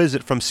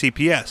from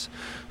CPS,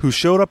 who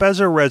showed up as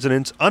her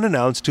residence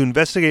unannounced to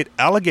investigate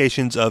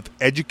allegations of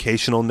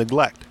educational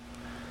neglect.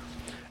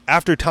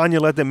 After Tanya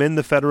let them in,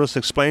 the Federalist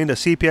explained, a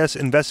CPS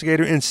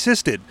investigator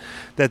insisted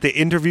that they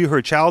interview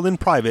her child in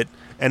private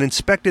and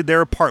inspected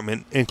their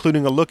apartment,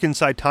 including a look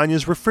inside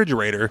Tanya's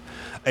refrigerator,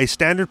 a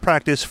standard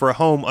practice for a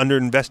home under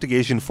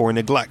investigation for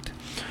neglect.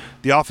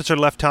 The officer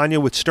left Tanya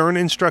with stern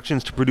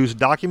instructions to produce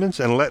documents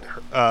and let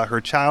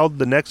her child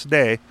the next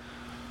day.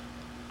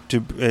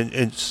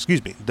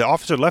 The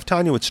officer left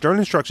Tanya with stern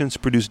instructions to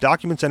produce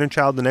documents and her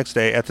child the next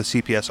day at the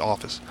CPS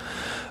office.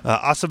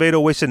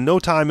 Acevedo wasted no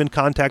time in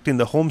contacting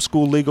the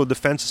Homeschool Legal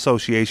Defense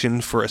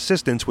Association for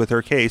assistance with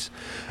her case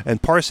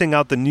and parsing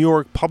out the New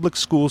York Public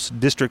Schools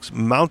District's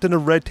mountain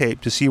of red tape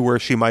to see where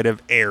she might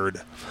have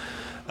erred.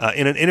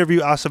 In an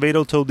interview,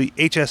 Acevedo told the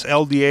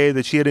HSLDA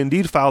that she had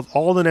indeed filed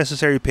all the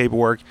necessary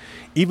paperwork,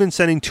 even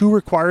sending 2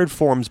 required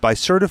forms by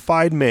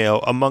certified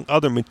mail, among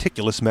other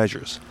meticulous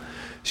measures.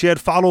 She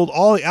had followed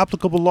all the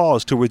applicable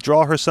laws to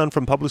withdraw her son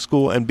from public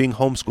school and being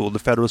homeschooled, the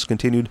Federalist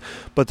continued,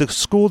 but the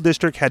school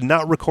district had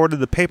not recorded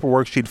the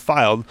paperwork she'd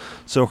filed,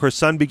 so her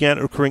son began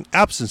accruing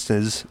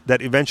absences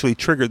that eventually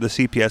triggered the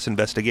CPS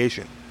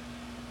investigation.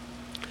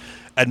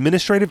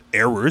 Administrative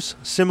errors,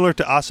 similar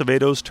to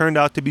Acevedo's, turned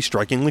out to be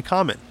strikingly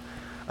common.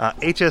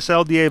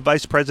 HSLDA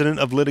Vice President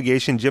of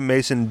Litigation Jim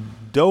Mason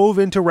dove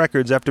into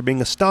records after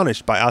being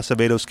astonished by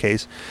Acevedo's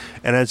case,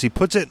 and as he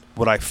puts it,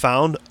 what I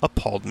found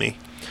appalled me.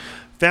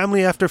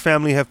 Family after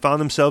family have found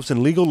themselves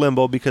in legal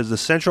limbo because the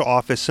central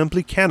office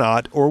simply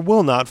cannot or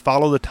will not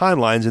follow the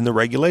timelines in the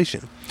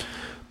regulation.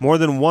 More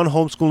than one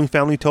homeschooling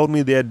family told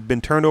me they had been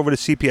turned over to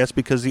CPS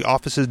because the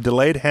office's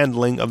delayed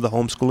handling of the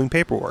homeschooling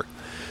paperwork.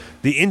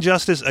 The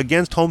injustice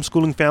against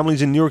homeschooling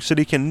families in New York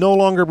City can no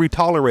longer be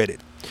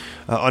tolerated.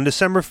 On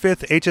December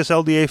 5th,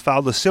 HSLDA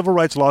filed a civil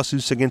rights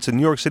lawsuits against the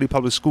New York City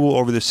Public School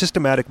over the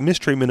systematic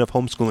mistreatment of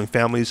homeschooling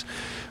families.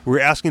 We're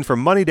asking for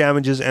money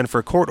damages and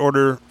for court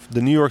order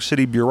the New York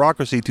City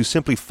bureaucracy to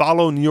simply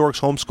follow New York's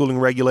homeschooling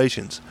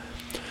regulations.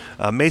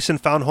 Mason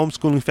found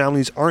homeschooling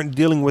families aren't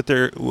dealing with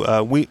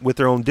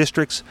their own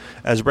districts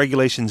as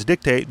regulations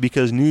dictate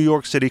because New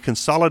York City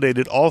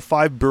consolidated all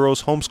 5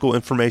 boroughs' homeschool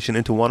information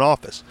into one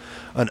office,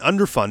 an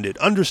underfunded,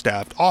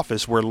 understaffed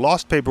office where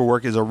lost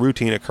paperwork is a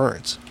routine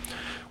occurrence.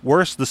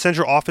 Worse, the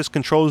central office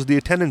controls the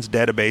attendance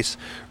database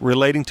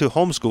relating to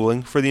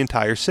homeschooling for the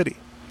entire city.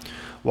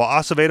 While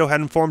Acevedo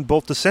had informed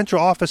both the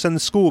central office and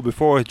the school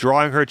before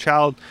withdrawing her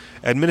child,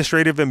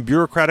 administrative and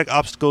bureaucratic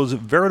obstacles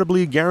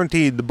veritably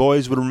guaranteed the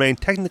boys would remain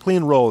technically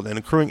enrolled and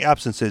accruing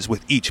absences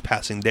with each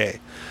passing day.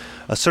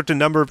 A certain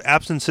number of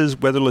absences,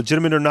 whether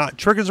legitimate or not,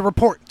 triggers a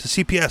report to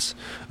CPS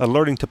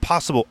alerting to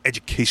possible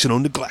educational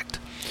neglect.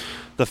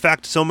 The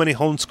fact so many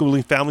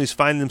homeschooling families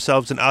find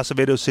themselves in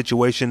Acevedo's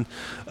situation,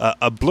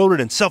 a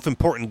bloated and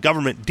self-important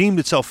government deemed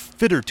itself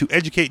fitter to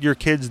educate your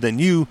kids than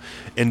you,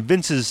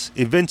 evinces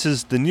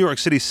the New York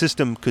City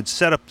system could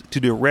set up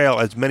to derail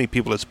as many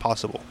people as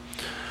possible.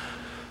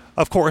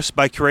 Of course,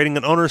 by creating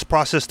an onerous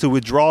process to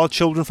withdraw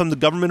children from the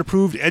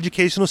government-approved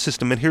educational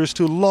system adheres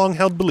to a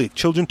long-held belief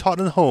children taught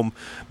in the home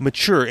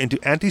mature into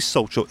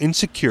antisocial,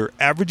 insecure,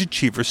 average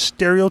achievers,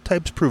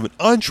 stereotypes proven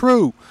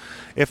untrue,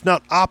 if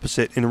not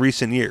opposite, in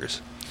recent years.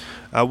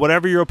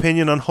 Whatever your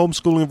opinion on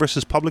homeschooling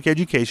versus public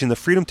education, the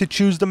freedom to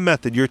choose the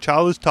method your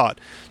child is taught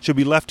should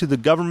be left to the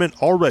government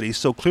already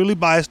so clearly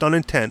biased on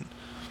intent,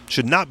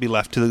 should not be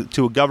left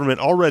to a government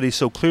already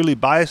so clearly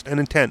biased and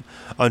intent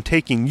on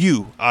taking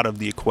you out of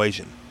the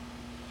equation.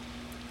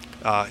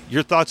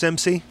 Your thoughts,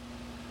 MC?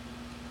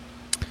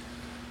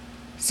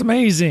 It's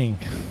amazing.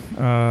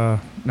 No,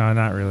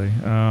 not really.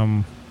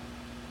 Yeah,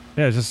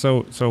 it's just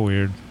so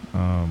weird.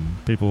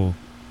 People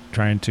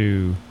trying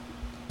to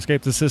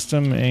escape the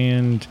system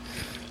and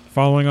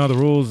following all the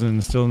rules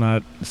and still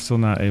not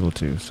able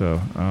to.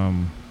 So,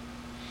 I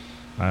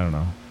don't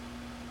know.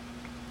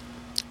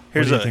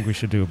 What do you think we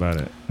should do about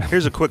it?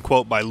 Here's a quick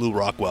quote by Lou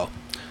Rockwell.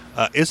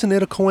 Isn't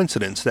it a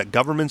coincidence that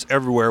governments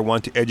everywhere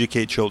want to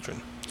educate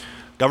children?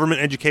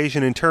 Government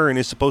education, in turn,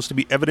 is supposed to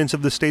be evidence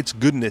of the state's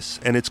goodness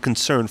and its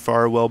concern for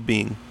our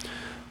well-being.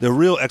 The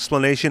real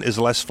explanation is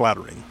less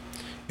flattering.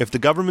 If the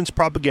government's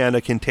propaganda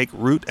can take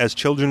root as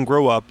children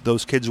grow up,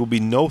 those kids will be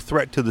no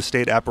threat to the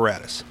state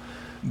apparatus.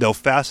 They'll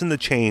fasten the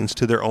chains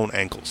to their own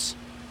ankles.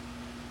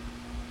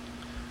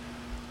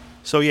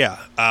 So yeah,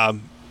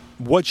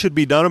 what should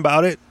be done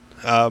about it?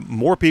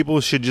 More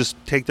people should just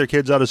take their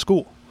kids out of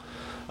school.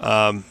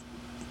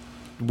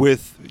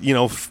 With,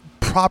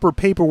 proper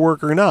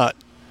paperwork or not,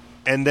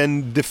 and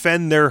then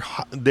defend their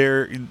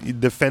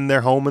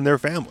home and their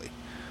family,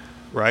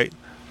 right?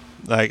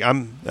 Like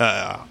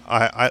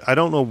I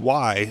don't know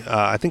why.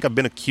 I think I've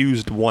been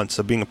accused once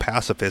of being a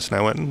pacifist, and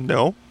I went,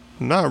 no,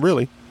 not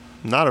really,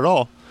 not at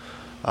all.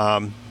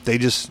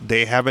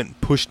 They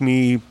haven't pushed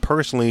me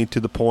personally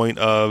to the point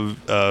of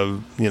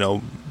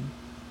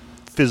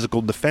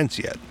physical defense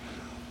yet.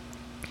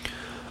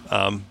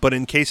 But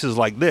in cases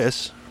like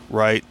this,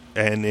 right,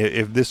 and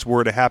if this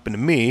were to happen to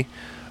me,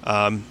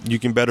 you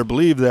can better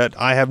believe that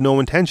I have no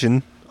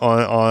intention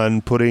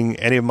on putting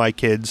any of my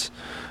kids,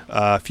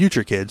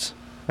 future kids,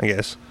 I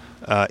guess,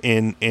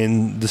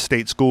 in the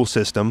state school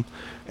system,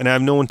 and I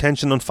have no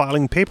intention on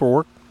filing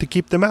paperwork to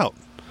keep them out.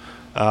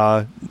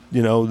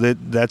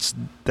 that's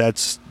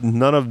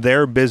none of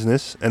their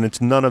business, and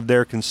it's none of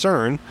their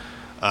concern.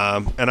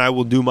 And I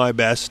will do my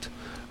best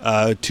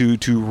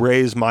to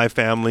raise my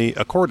family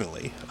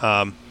accordingly.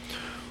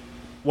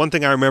 One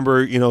thing I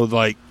remember,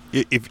 like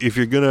if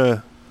you're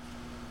gonna,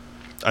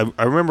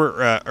 I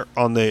remember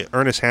on the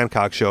Ernest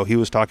Hancock show, he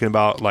was talking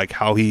about like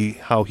how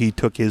he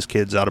took his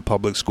kids out of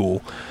public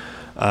school,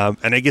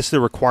 and I guess the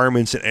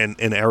requirements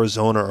in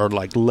Arizona are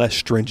like less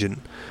stringent,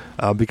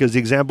 because the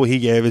example he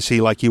gave is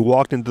he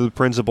walked into the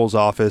principal's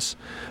office,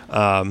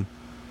 and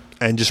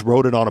just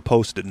wrote it on a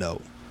Post-it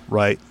note,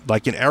 right?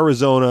 Like in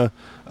Arizona,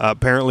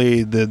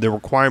 apparently the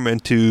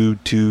requirement to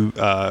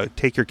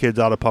take your kids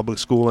out of public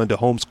school and to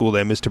homeschool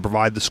them is to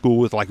provide the school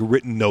with like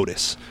written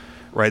notice.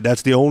 Right,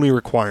 that's the only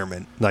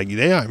requirement. Like,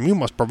 yeah, you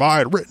must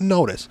provide written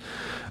notice.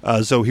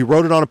 So he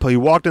wrote it on he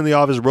walked in the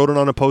office, wrote it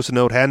on a Post-it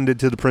note, handed it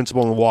to the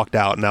principal, and walked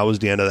out. And that was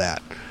the end of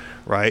that.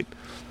 Right.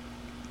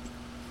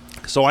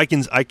 So I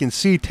can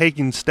see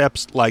taking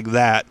steps like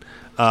that,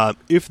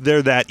 if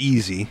they're that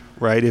easy.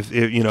 Right. If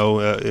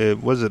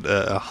was it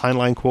a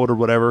Heinlein quote or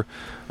whatever?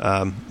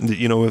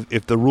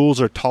 If the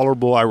rules are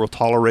tolerable, I will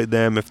tolerate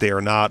them. If they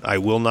are not, I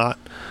will not.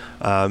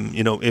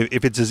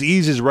 If it's as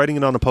easy as writing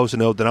it on a Post-it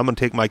note, then I'm going to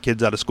take my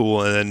kids out of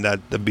school, and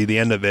then that'd be the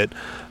end of it.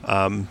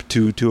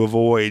 To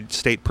avoid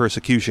state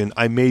persecution,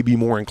 I may be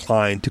more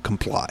inclined to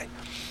comply.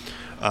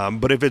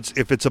 But if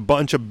it's a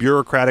bunch of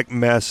bureaucratic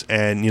mess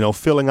and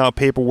filling out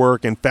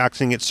paperwork and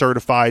faxing it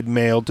certified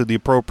mail to the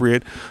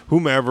appropriate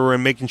whomever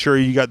and making sure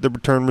you got the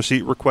return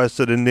receipt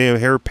requested and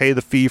here pay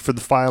the fee for the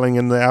filing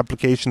and the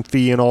application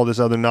fee and all this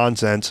other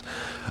nonsense,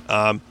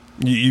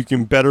 you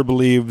can better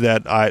believe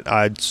that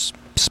I'd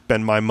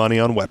spend my money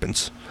on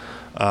weapons,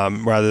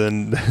 rather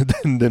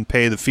than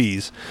pay the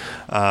fees.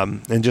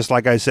 And just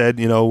like I said,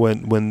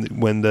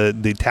 when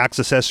the tax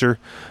assessor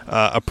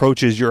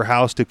approaches your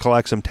house to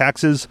collect some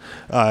taxes,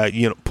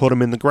 put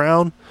them in the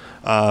ground.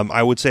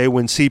 I would say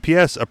when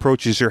CPS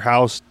approaches your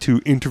house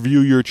to interview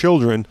your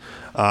children,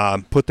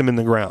 put them in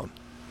the ground,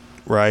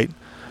 right?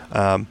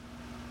 And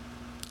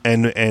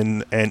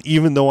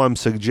even though I'm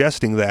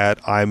suggesting that,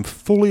 I'm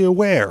fully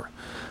aware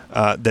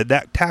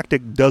that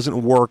tactic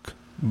doesn't work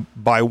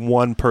by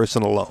one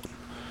person alone,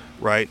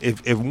 right?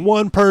 If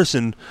one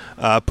person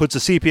puts a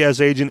CPS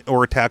agent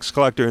or a tax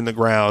collector in the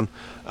ground,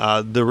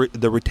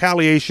 the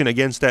retaliation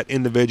against that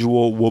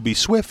individual will be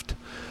swift.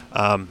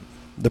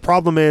 The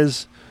problem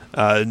is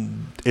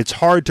it's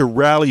hard to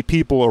rally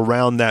people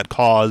around that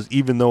cause,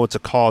 even though it's a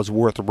cause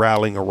worth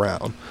rallying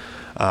around.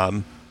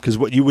 Because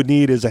what you would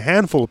need is a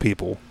handful of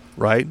people,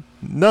 right?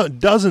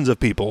 Dozens of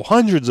people,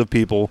 hundreds of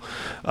people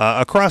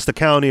across the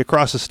county,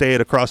 across the state,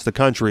 across the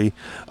country,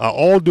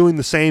 all doing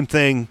the same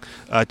thing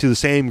to the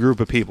same group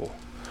of people,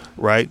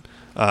 right?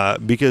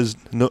 Because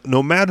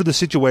no matter the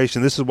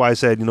situation, this is why I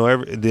said,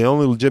 the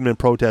only legitimate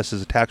protest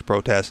is a tax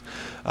protest.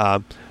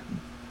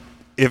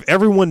 If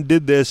everyone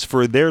did this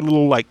for their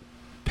little like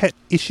pet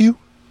issue,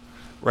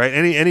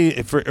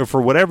 right?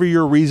 For whatever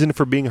your reason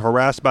for being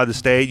harassed by the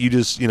state, you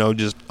just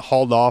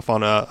hauled off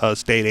on a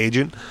state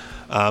agent.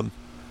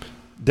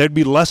 There'd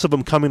be less of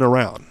them coming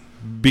around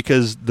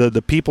because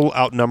the people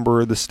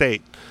outnumber the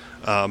state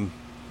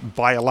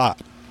by a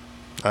lot.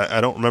 I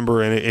don't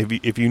remember, and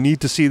if you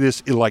need to see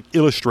this like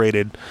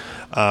illustrated,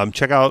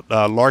 check out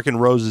Larkin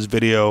Rose's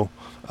video,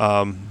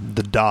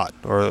 The Dot,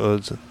 or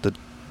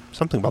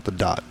something about the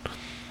dot.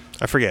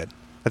 I forget.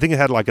 I think it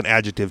had like an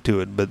adjective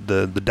to it, but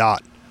the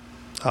dot.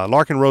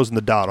 Larkin Rose and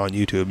the Dot on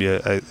YouTube.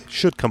 Yeah, it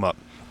should come up.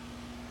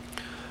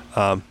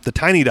 The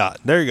tiny dot.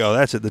 There you go.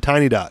 That's it. The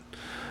tiny dot.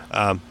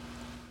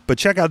 But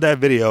check out that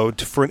video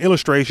for an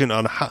illustration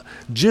on how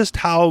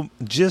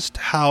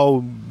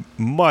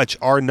much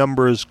our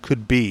numbers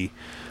could be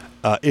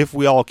if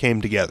we all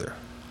came together,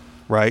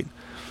 right?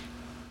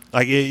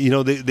 Like,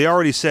 they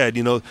already said,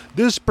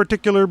 this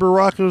particular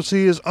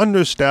bureaucracy is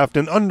understaffed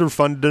and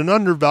underfunded and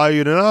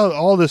undervalued and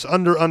all this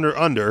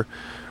under,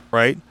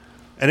 right?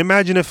 And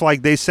imagine if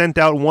like they sent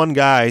out one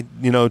guy,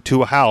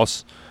 to a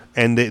house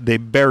and they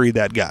buried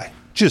that guy,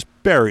 just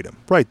buried him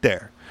right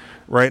there.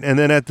 Right, and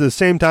then at the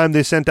same time,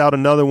 they sent out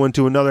another one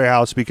to another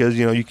house because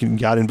you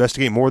got to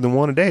investigate more than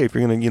one a day if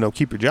you're going to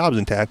keep your jobs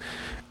intact,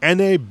 and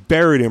they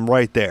buried him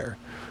right there.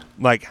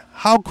 Like,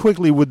 how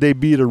quickly would they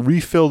be to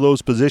refill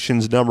those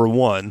positions? Number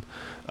one,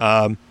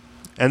 and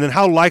then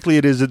how likely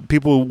it is that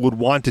people would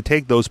want to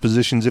take those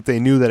positions if they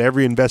knew that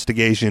every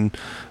investigation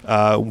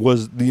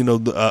was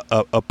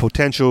a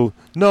potential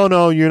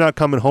no, you're not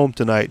coming home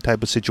tonight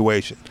type of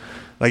situation.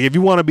 Like, if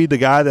you want to be the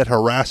guy that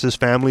harasses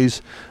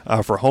families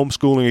for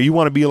homeschooling, or you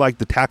want to be like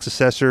the tax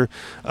assessor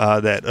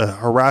that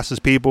harasses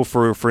people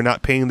for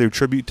not paying their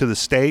tribute to the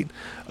state,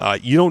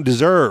 you don't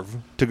deserve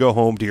to go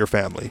home to your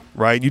family,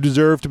 right? You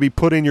deserve to be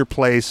put in your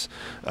place,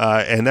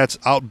 and that's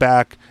out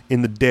back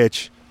in the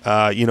ditch,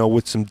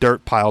 with some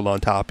dirt piled on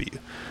top of you.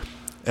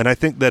 And I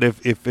think that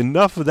if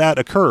enough of that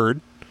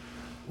occurred,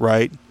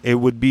 right, it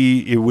would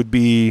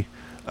be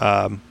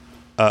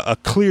a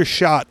clear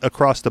shot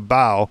across the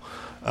bow.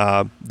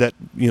 That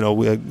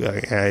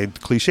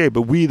cliche,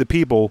 but we the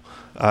people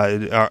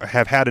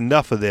have had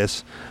enough of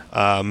this,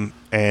 and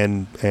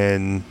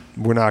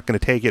we're not going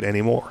to take it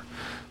anymore.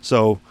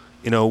 So,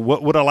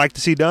 what would I like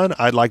to see done?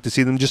 I'd like to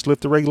see them just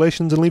lift the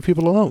regulations and leave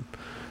people alone,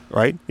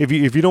 right? If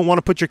you don't want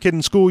to put your kid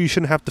in school, you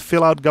shouldn't have to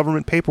fill out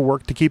government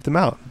paperwork to keep them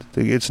out.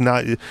 It's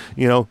not,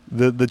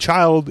 the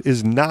child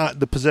is not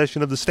the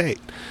possession of the state.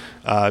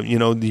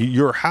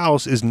 Your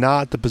house is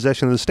not the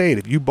possession of the state.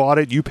 If you bought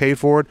it, you paid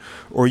for it,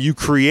 or you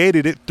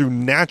created it through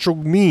natural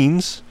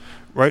means,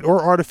 right,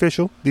 or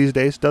artificial these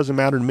days, doesn't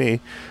matter to me,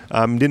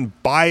 didn't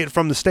buy it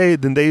from the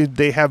state, then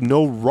they have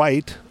no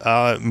right,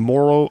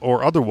 moral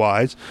or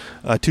otherwise,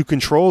 to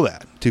control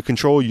that, to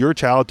control your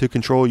child, to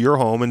control your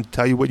home, and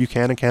tell you what you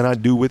can and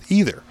cannot do with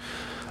either.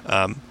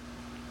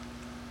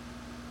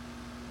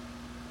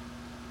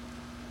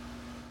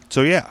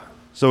 So yeah.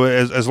 So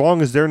as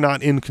long as they're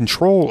not in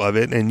control of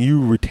it and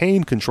you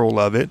retain control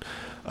of it,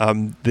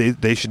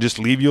 they should just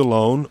leave you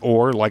alone,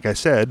 or like I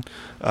said,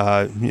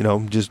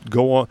 just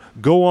go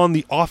on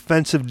the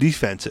offensive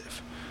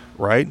defensive,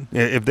 right?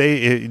 If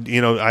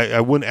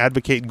I wouldn't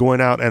advocate going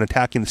out and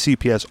attacking the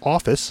CPS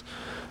office,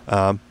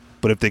 but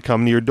if they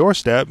come to your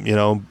doorstep,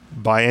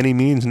 by any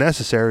means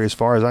necessary, as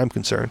far as I'm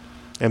concerned.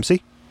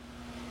 MC?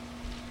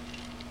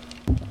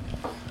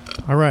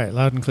 All right,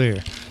 loud and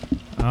clear.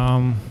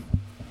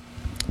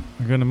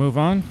 We're going to move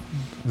on.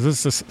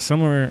 Is this a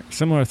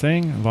similar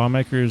thing?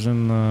 Lawmakers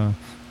and the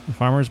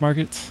farmers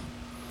markets?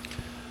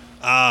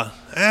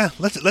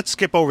 Let's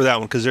skip over that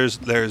one, because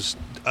there's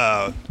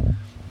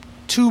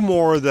two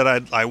more that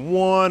I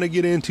want to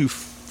get into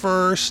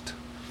first,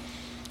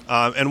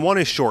 and one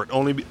is short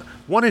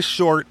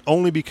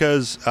only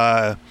because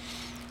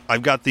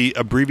I've got the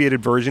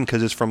abbreviated version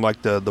because it's from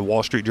like the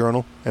Wall Street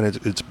Journal, and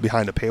it's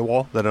behind a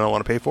paywall that I don't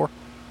want to pay for.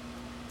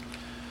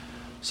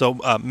 So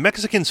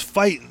Mexicans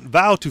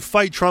vow to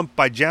fight Trump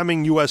by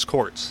jamming U.S.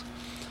 courts.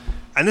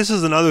 And this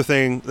is another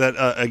thing that,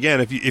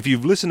 again, if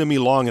you've listened to me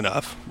long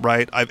enough,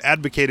 right, I've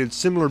advocated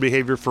similar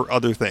behavior for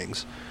other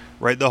things,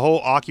 right? The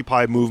whole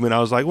Occupy movement, I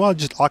was like, well,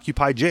 just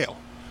occupy jail,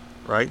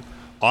 right?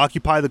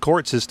 Occupy the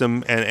court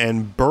system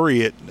and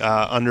bury it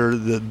under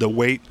the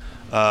weight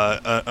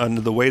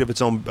of its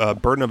own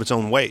burden of its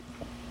own weight.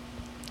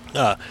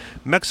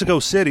 Mexico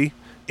City.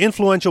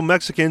 Influential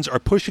Mexicans are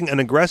pushing an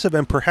aggressive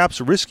and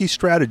perhaps risky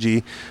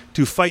strategy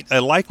to fight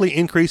a likely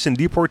increase in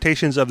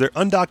deportations of their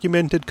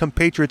undocumented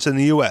compatriots in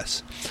the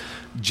U.S.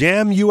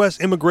 Jam U.S.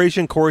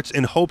 immigration courts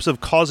in hopes of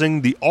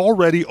causing the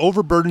already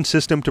overburdened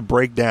system to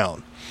break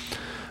down.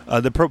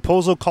 The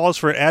proposal calls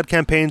for ad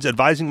campaigns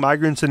advising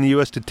migrants in the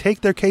U.S. to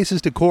take their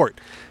cases to court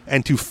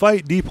and to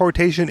fight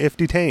deportation if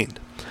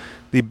detained.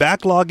 The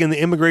backlog in the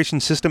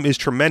immigration system is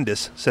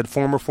tremendous, said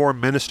former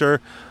Foreign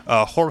Minister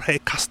Jorge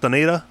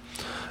Castaneda.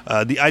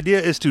 The idea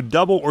is to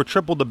double or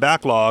triple the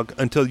backlog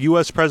until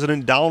U.S.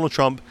 President Donald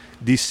Trump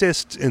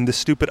desists in this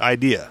stupid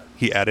idea,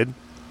 he added.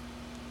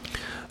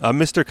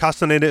 Mr.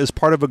 Castaneda is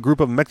part of a group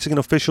of Mexican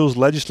officials,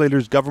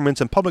 legislators, governments,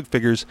 and public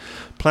figures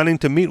planning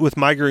to meet with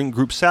migrant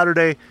groups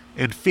Saturday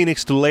in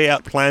Phoenix to lay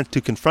out plans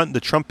to confront the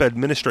Trump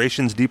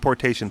administration's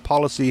deportation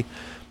policy.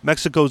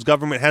 Mexico's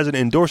government hasn't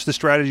endorsed the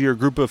strategy or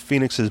group of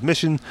Phoenix's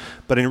mission,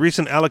 but it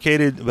recently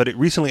allocated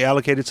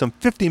some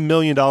 $50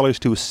 million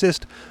to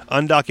assist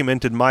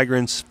undocumented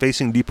migrants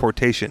facing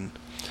deportation.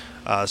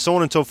 So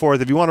on and so forth.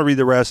 If you want to read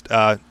the rest,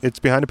 it's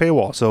behind a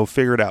paywall, so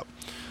figure it out.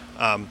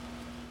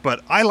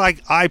 But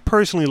I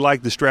personally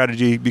like the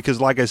strategy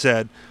because, like I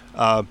said,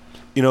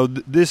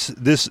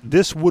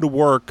 this would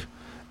work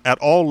at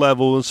all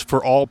levels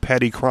for all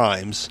petty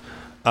crimes.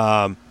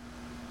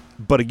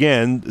 But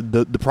again,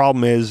 the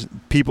problem is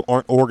people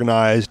aren't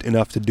organized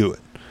enough to do it,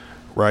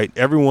 right?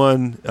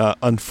 Everyone,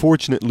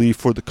 unfortunately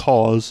for the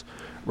cause,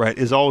 right,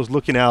 is always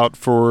looking out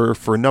for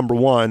number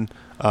one,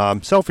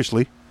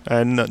 selfishly,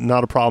 and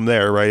not a problem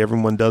there, right?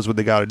 Everyone does what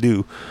they got to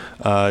do,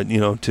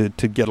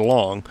 to get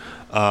along.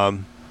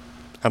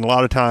 And a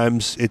lot of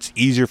times it's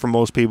easier for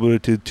most people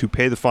to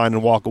pay the fine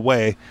and walk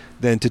away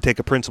than to take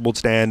a principled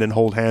stand and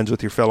hold hands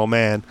with your fellow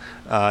man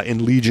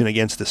in legion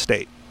against the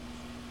state.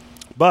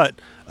 But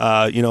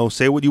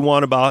say what you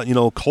want about,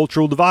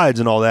 cultural divides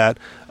and all that.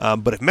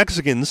 But if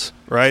Mexicans,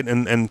 right,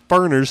 and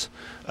foreigners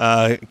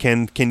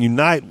can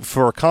unite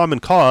for a common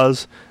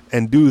cause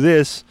and do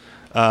this,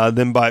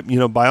 then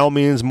by all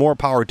means, more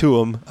power to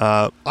them.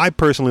 I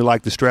personally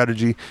like the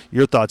strategy.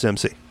 Your thoughts,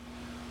 MC?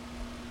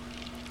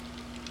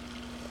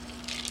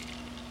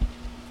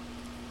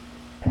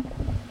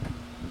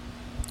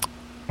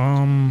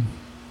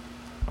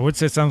 I would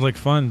say it sounds like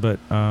fun, but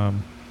I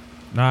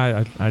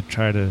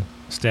try to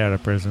stay out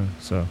of prison.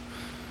 So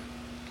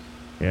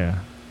yeah,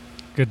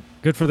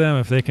 good for them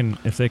if they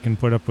can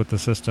put up with the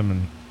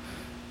system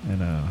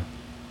and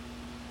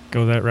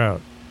go that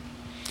route.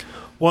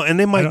 Well, and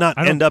they might not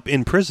end up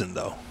in prison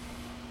though.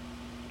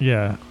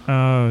 Yeah,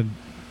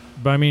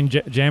 but I mean,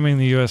 jamming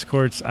the U.S.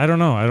 courts. I don't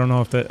know. I don't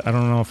know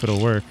if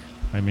it'll work.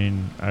 I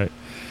mean,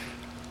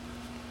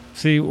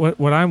 see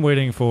what I'm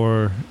waiting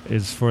for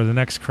is for the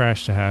next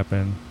crash to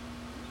happen.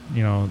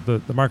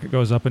 The market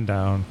goes up and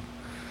down,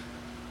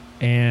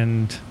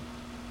 and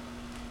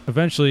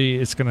eventually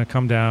it's going to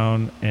come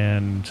down,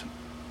 and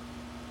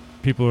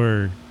people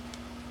are.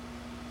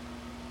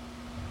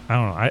 I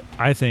don't know.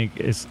 I think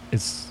it's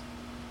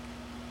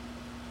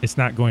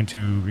not going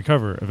to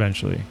recover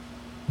eventually.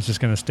 It's just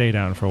going to stay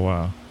down for a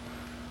while.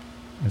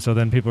 And so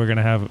then people are going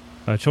to have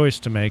a choice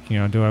to make. You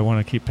know, do I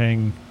want to keep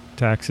paying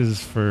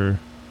taxes for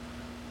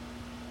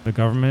the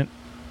government,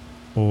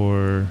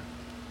 or,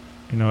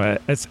 you know,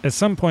 at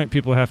some point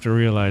people have to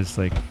realize,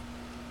 like,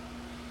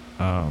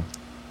 the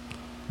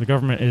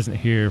government isn't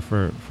here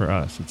for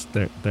us. It's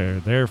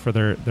they're there for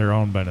their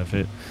own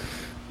benefit,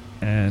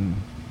 and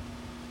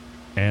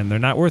they're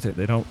not worth it.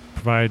 They don't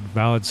provide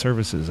valid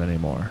services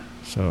anymore.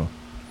 So,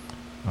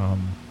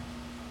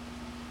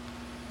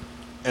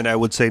 and I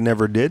would say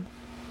never did.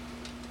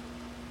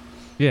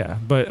 Yeah,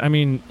 but I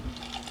mean,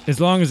 as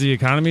long as the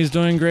economy is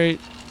doing great,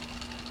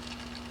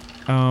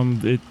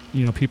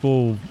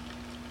 people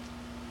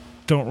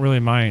don't really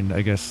mind,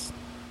 I guess,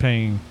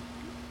 paying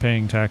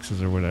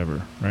taxes or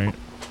whatever, right?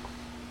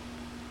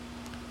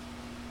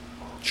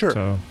 Sure.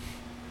 So,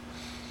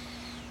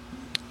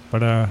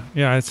 but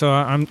yeah. So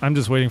I'm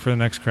just waiting for the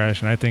next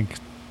crash, and I think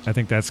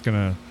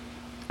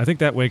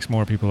that wakes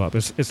more people up.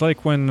 It's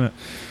like when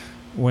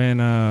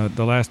the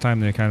last time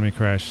the economy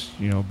crashed,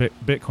 you know,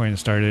 Bitcoin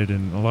started,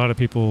 and a lot of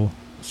people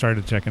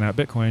started checking out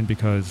Bitcoin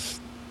because,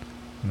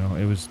 you know,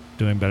 it was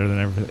doing better than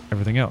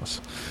everything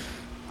else.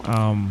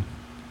 And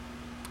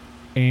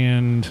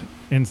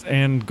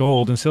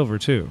gold and silver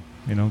too.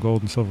 You know,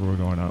 gold and silver were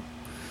going up.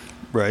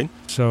 Right.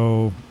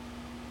 So,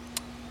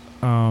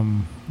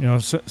 you know,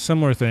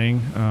 similar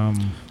thing.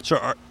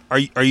 So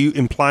are you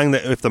implying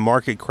that if the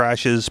market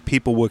crashes,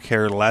 people will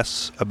care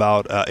less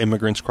about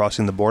immigrants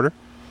crossing the border?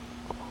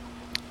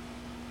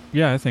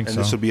 Yeah, I think so.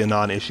 And this would be a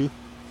non-issue?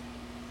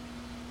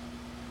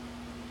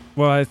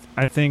 Well,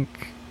 I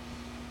think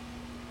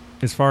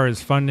as far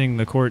as funding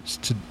the courts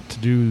to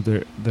do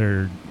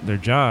their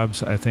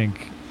jobs, I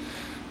think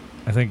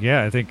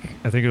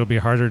it'll be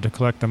harder to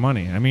collect the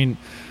money. I mean,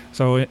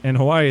 so in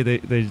Hawaii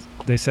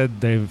they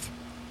said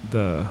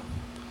the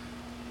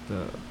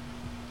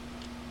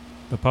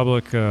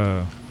public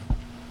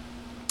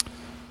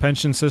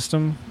pension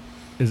system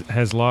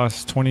has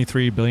lost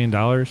 $23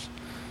 billion.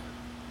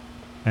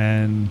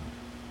 And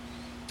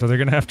so they're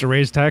going to have to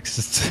raise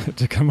taxes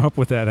to come up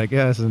with that, I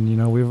guess. And, you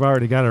know, we've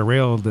already got a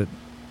rail that,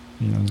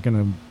 you know, is going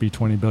to be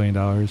 $20 billion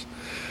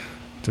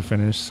to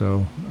finish.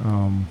 So,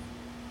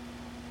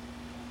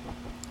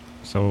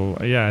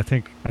 yeah, I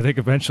think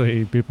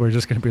eventually people are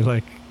just going to be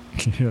like,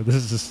 you know,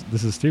 this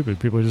is stupid.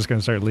 People are just going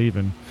to start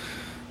leaving.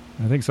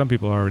 I think some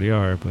people already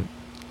are, but.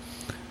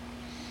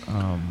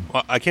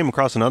 Well, I came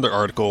across another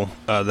article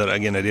that,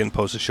 again, I didn't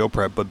post a show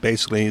prep, but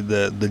basically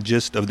the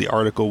gist of the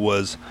article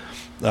was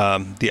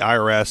the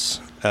IRS,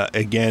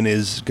 again,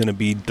 is going to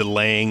be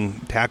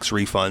delaying tax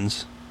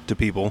refunds to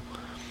people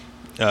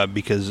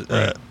because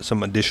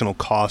some additional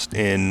cost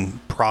in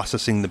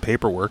processing the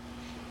paperwork.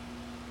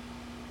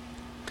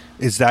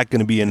 Is that going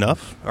to be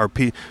enough? Are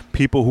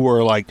people who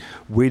are like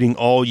waiting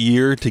all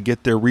year to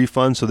get their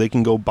refund so they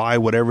can go buy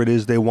whatever it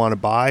is they want to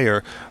buy,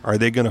 or are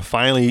they going to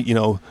finally, you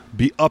know,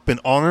 be up in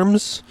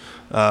arms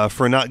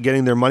for not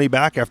getting their money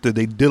back after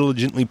they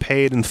diligently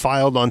paid and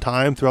filed on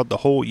time throughout the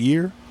whole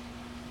year?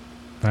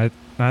 I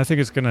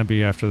think it's going to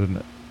be after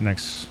the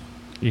next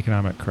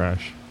economic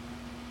crash.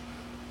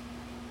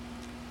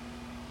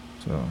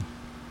 So,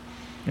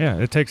 yeah,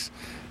 it takes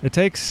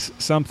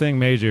something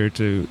major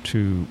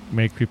to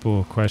make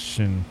people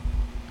question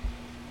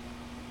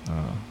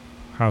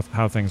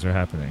how things are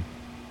happening.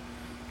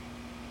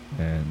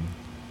 And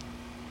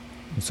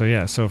so,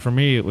 yeah, so for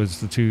me it was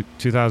the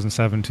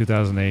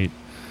 2007-2008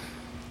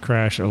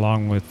 crash,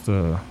 along with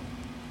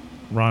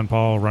Ron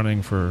Paul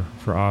running for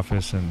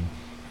office and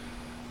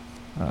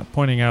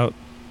pointing out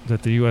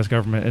that the U.S.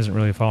 government isn't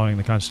really following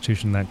the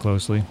Constitution that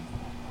closely.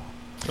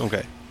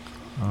 Okay.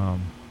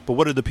 But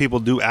what did the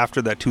people do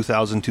after that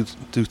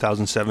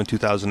 2007,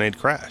 2008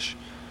 crash?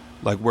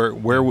 Like, where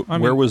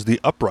was the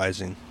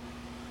uprising?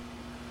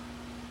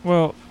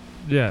 Well,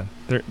 yeah,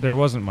 there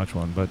wasn't much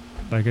one, but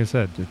like I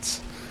said,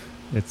 it's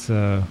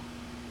the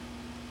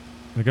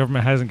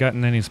government hasn't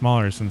gotten any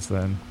smaller since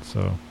then.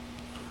 So,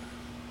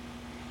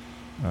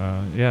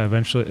 yeah,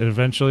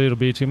 eventually it'll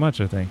be too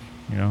much, I think.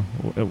 You know,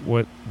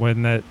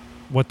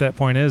 what that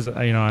point is,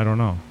 you know, I don't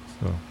know.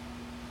 So,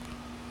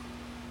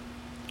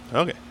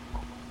 okay.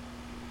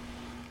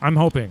 I'm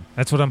hoping.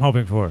 That's what I'm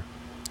hoping for.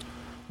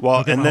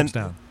 Well, and then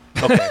down.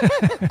 Okay,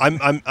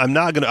 I'm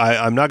not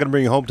gonna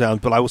bring you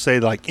hometown, but I will say,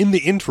 like, in the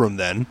interim,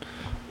 then,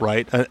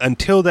 right,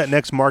 until that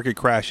next market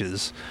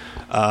crashes,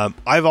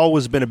 I've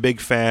always been a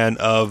big fan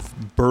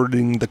of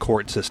burdening the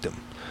court system,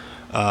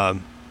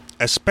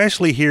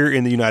 especially here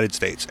in the United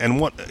States.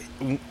 And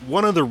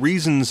one of the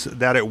reasons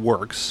that it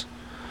works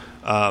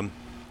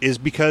is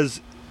because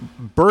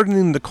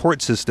burdening the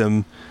court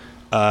system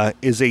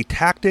is a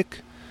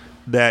tactic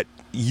that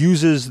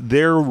uses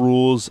their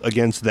rules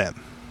against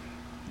them,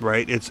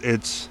 right?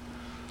 It's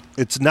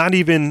not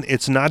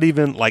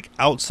even like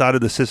outside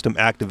of the system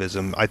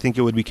activism. I think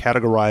it would be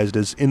categorized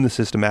as in the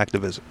system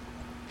activism.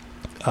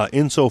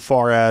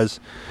 insofar as,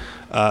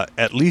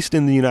 at least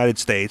in the United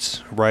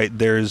States, right,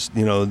 there's,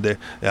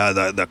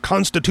 the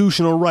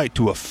constitutional right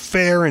to a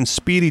fair and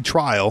speedy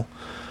trial.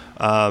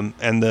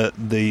 And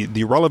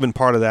the relevant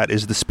part of that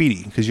is the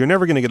speedy, because you're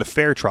never going to get a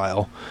fair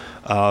trial.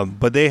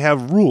 But they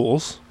have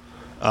rules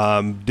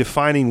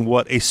defining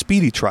what a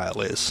speedy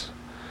trial is.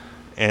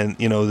 And,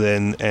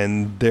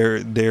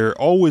 they're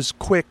always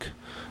quick,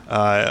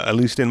 at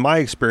least in my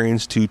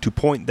experience, to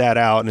point that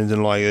out. And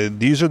then, like,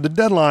 these are the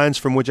deadlines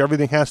from which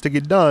everything has to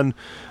get done.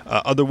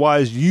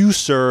 Otherwise, you,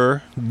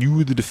 sir,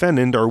 you, the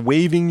defendant, are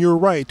waiving your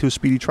right to a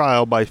speedy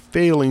trial by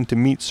failing to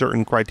meet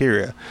certain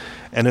criteria.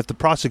 And if the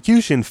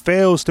prosecution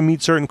fails to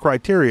meet certain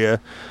criteria,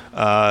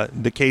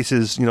 the case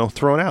is,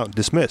 thrown out,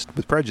 dismissed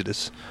with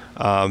prejudice,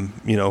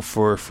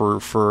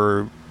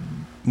 for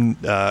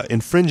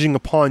infringing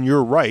upon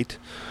your right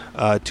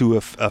to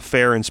a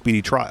fair and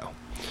speedy trial.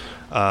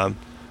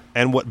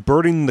 And what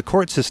burdening the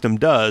court system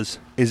does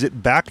is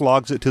it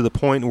backlogs it to the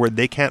point where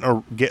they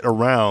can't get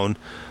around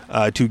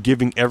to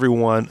giving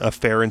everyone a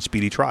fair and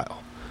speedy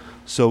trial.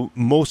 So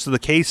most of the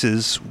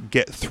cases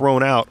get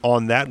thrown out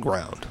on that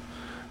ground.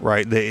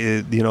 Right,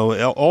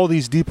 all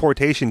these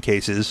deportation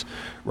cases,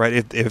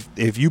 right?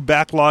 If you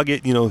backlog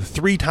it,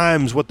 3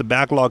 times what the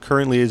backlog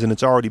currently is, and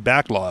it's already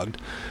backlogged,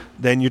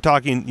 then you're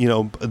talking,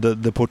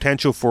 the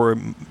potential for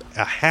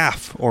a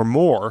half or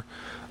more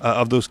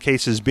of those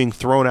cases being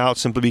thrown out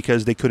simply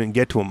because they couldn't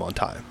get to them on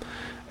time.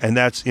 And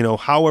that's,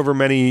 however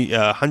many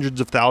hundreds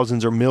of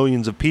thousands or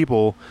millions of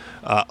people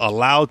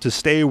allowed to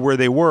stay where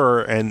they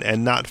were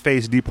and not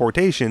face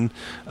deportation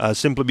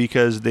simply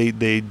because they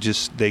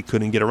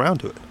couldn't get around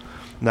to it.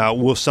 Now,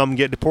 will some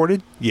get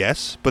deported?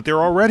 Yes, but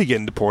they're already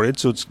getting deported,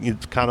 so it's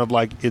kind of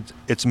like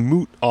it's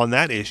moot on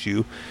that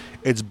issue.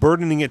 It's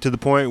burdening it to the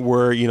point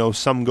where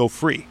some go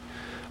free.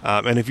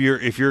 And if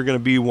you're going to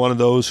be one of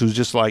those who's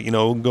just like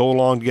go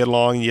along to get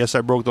along, yes,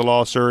 I broke the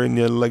law, sir,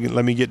 and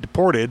let me get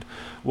deported.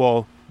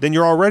 Well, then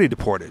you're already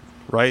deported,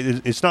 right?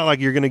 It's not like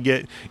you're going to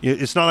get.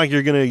 It's not like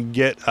you're going to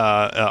get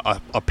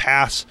a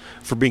pass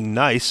for being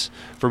nice,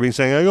 for being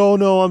saying, "Oh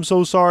no, I'm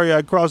so sorry,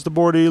 I crossed the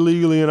border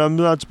illegally and I'm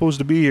not supposed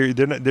to be here."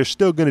 They're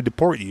still going to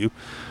deport you.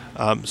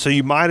 So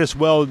you might as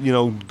well,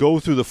 go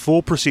through the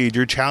full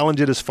procedure,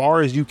 challenge it as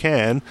far as you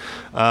can,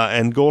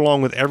 and go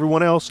along with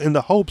everyone else in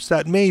the hopes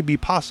that maybe,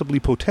 possibly,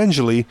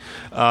 potentially,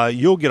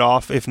 you'll get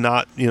off. If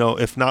not,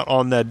 if not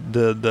on that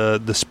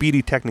the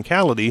speedy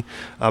technicality,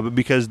 but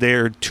because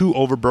they're too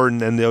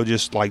overburdened and they'll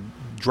just like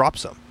drop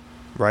some.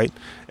 Right.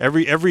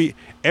 Every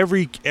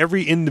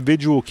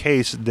individual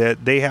case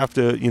that they have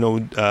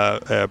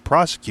to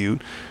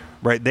prosecute.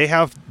 Right, they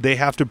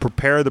have to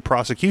prepare the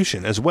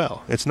prosecution as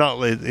well. It's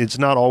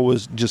not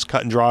always just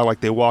cut and dry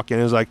like they walk in.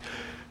 It's like,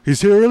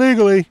 he's here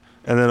illegally,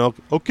 and then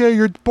okay,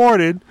 you're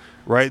deported.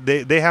 Right,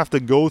 they have to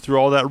go through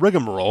all that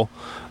rigmarole.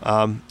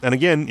 And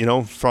again,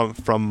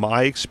 from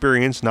my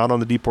experience, not on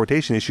the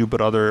deportation issue, but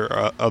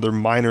other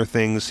minor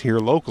things here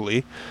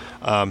locally,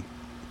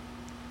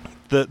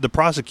 the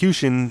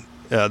prosecution,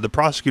 the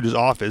prosecutor's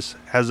office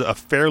has a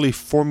fairly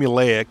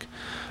formulaic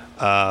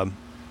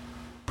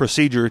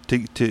procedure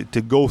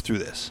to go through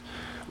this,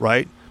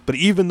 right? But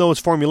even though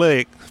it's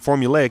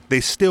formulaic,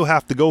 they still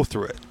have to go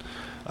through it.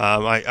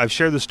 I've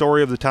shared the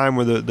story of the time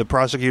where the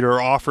prosecutor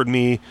offered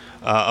me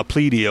a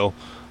plea deal,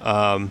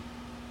 and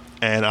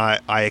I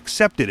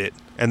accepted it,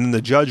 and then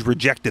the judge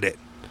rejected it,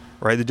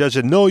 right? The judge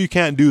said, no, you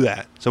can't do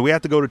that. So we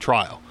have to go to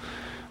trial,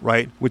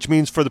 right? Which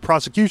means for the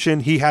prosecution,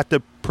 he had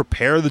to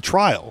prepare the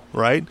trial,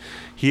 right?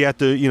 He had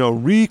to,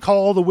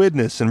 recall the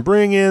witness and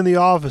bring in the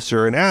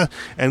officer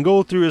and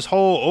go through his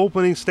whole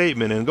opening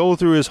statement and go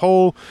through his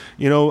whole,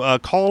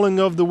 calling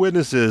of the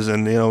witnesses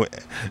and,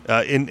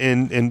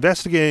 in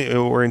investigating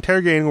or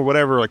interrogating or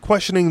whatever, like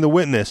questioning the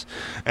witness.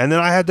 And then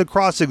I had to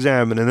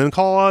cross-examine and then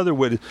call other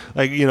witnesses.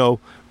 Like,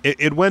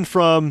 it went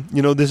from,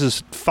 this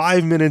is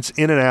 5 minutes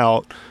in and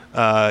out.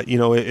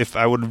 If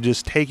I would have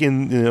just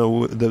taken,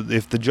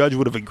 if the judge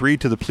would have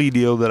agreed to the plea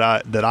deal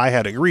that I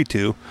had agreed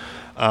to,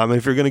 and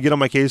if you're going to get on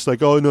my case,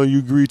 like, oh no, you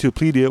agreed to a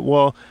plea deal.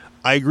 Well,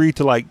 I agreed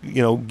to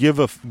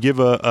give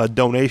a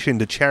donation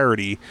to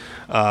charity,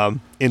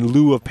 in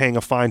lieu of paying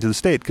a fine to the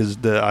state, because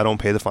I don't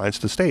pay the fines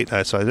to the state. So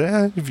I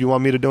said, if you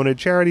want me to donate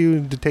to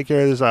charity to take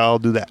care of this, I'll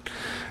do that.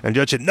 And the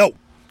judge said, no,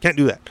 can't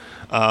do that.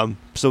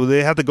 So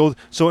they have to go.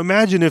 So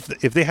imagine if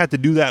they had to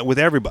do that with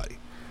everybody.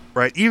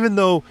 Right, even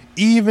though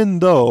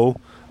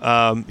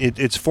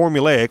it's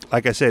formulaic,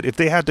 like I said, if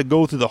they had to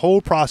go through the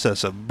whole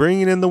process of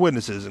bringing in the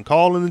witnesses and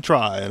calling the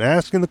trial and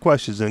asking the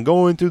questions and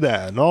going through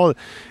that and all,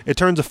 it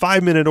turns a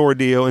 5-minute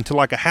ordeal into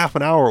like a half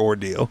an hour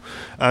ordeal.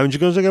 And you're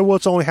going to say, well,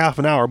 it's only half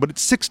an hour, but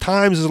it's 6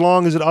 times as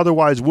long as it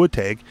otherwise would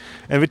take.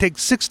 And if it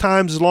takes 6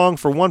 times as long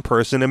for one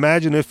person,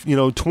 imagine if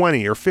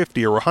 20 or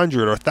 50 or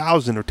 100 or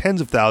 1,000 or tens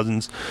of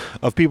thousands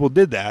of people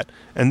did that,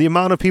 and the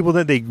amount of people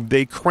that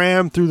they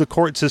cram through the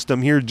court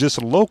system here just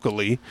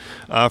locally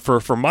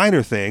for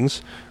minor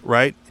things.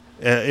 Right,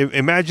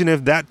 Imagine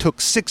if that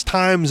took 6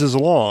 times as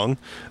long.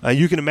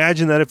 You can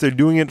imagine that if they're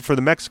doing it for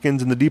the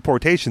Mexicans in the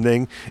deportation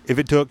thing, if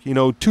it took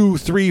 2,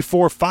 3,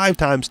 4, 5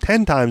 times,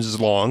 10 times as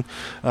long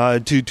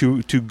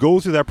to go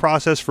through that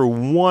process for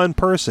one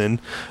person,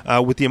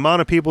 with the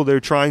amount of people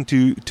they're trying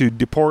to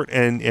deport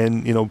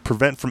and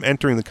prevent from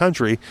entering the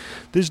country,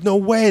 there's no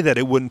way that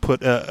it wouldn't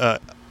put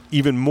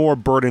even more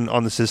burden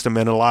on the system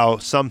and allow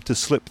some to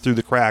slip through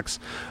the cracks,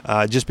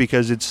 just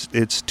because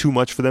it's too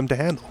much for them to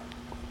handle.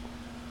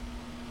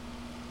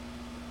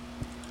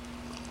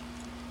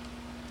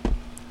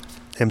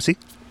 MC?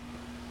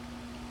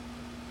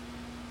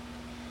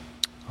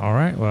 All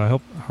right.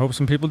 Well, I hope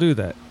some people do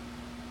that.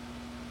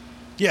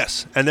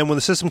 Yes, and then when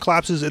the system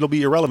collapses, it'll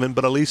be irrelevant.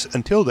 But at least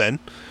until then,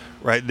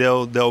 right?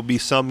 There'll be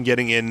some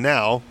getting in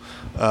now,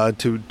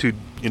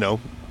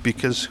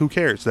 because who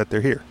cares that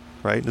they're here,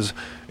 right?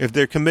 If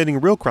they're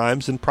committing real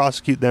crimes, then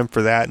prosecute them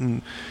for that,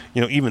 and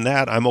even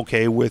that I'm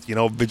okay with.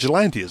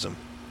 Vigilantism,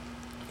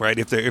 right?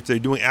 If they're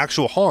doing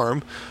actual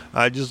harm,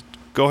 just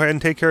go ahead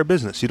and take care of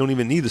business. You don't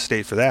even need the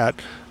state for that.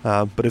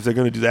 But if they're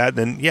going to do that,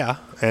 then yeah.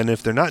 And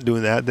if they're not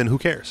doing that, then who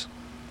cares?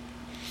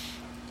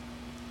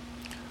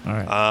 All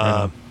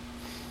right.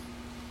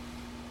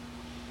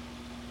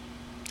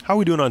 How are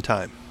we doing on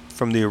time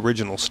from the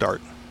original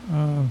start?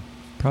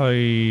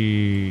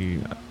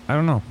 Probably, I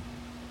don't know.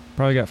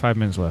 Probably got 5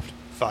 minutes left.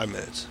 5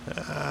 minutes.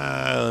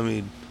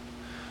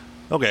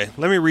 Okay,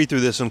 let me read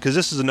through this one, because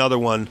this is another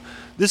one.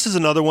 This is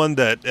another one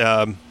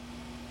that...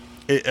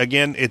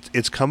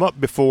 it's come up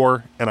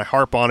before, and I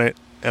harp on it,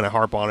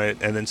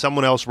 and then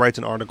someone else writes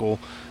an article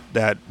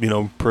that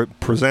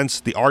presents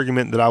the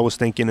argument that I was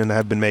thinking and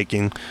have been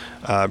making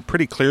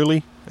pretty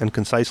clearly and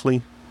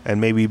concisely,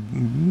 and maybe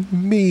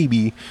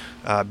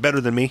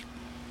better than me.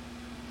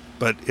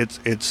 But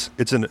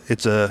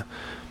it's a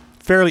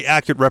fairly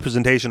accurate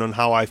representation on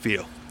how I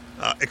feel.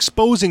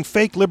 Exposing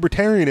fake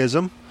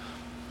libertarianism.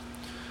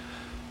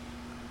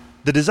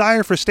 The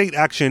desire for state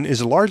action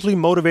is largely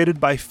motivated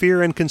by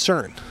fear and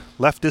concern.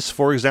 Leftists,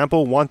 for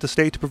example, want the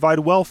state to provide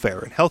welfare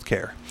and health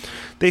care.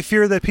 They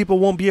fear that people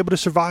won't be able to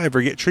survive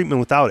or get treatment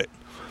without it.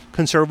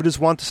 Conservatives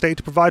want the state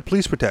to provide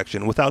police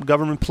protection. Without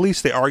government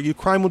police, they argue,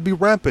 crime would be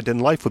rampant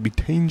and life would be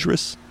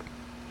dangerous.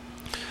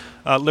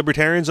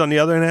 Libertarians, on the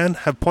other hand,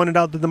 have pointed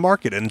out that the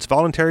market and its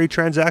voluntary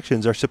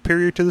transactions are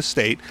superior to the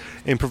state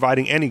in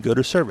providing any good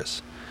or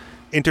service.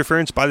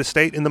 Interference by the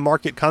state in the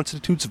market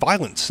constitutes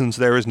violence, since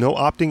there is no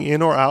opting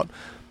in or out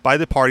by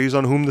the parties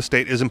on whom the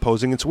state is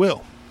imposing its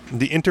will.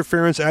 The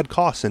interference adds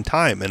costs and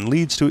time and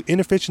leads to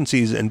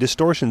inefficiencies and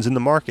distortions in the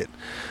market.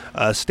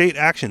 State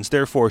actions,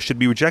 therefore, should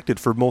be rejected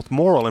for both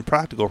moral and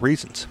practical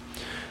reasons.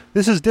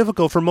 This is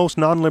difficult for most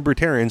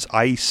non-libertarians,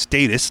 i.e.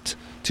 statists,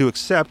 to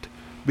accept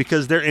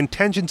because their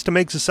intentions to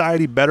make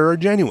society better are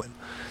genuine.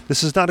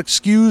 This does not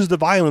excuse the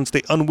violence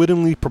they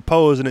unwittingly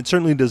propose, and it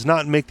certainly does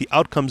not make the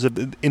outcomes of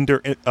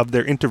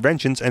their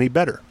interventions any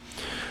better.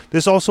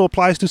 This also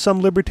applies to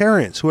some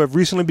libertarians who have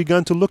recently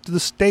begun to look to the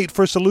state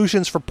for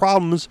solutions for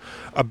problems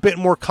a bit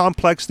more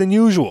complex than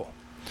usual.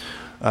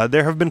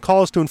 There have been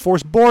calls to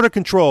enforce border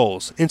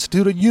controls,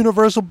 institute a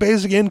universal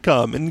basic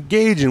income,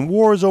 engage in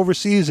wars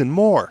overseas, and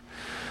more.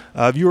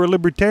 If you are a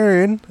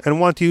libertarian and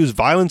want to use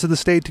violence of the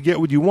state to get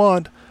what you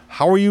want,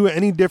 how are you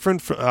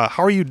different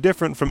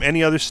from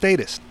any other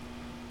statist?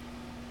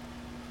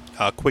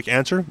 Quick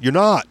answer: you're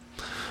not.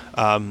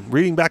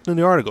 Reading back in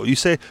the article, you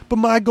say, but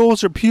my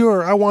goals are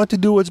pure. I want to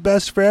do what's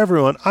best for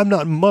everyone. I'm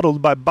not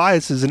muddled by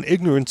biases and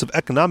ignorance of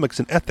economics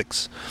and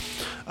ethics.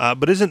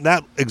 But isn't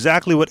that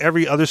exactly what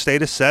every other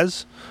statist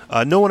says?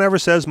 No one ever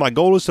says, my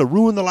goal is to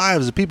ruin the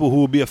lives of people who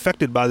will be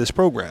affected by this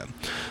program.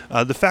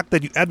 The fact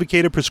that you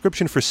advocate a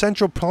prescription for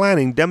central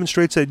planning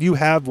demonstrates that you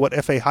have what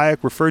F.A.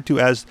 Hayek referred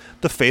to as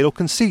the fatal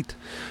conceit.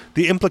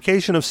 The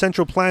implication of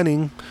central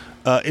planning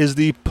is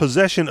the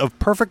possession of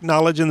perfect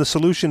knowledge and the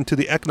solution to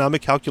the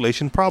economic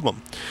calculation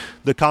problem.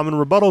 The common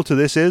rebuttal to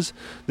this is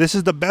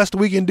the best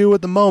we can do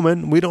at the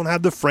moment. We don't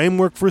have the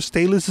framework for a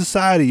stateless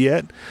society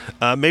yet.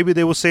 Maybe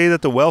they will say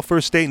that the welfare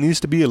state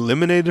needs to be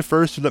eliminated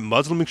first, or that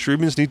Muslim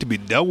extremists need to be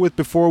dealt with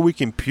before we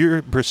can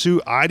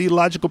pursue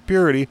ideological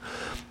purity.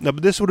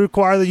 But this would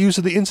require the use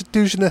of the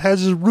institution that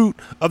has the root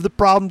of the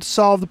problem to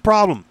solve the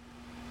problem.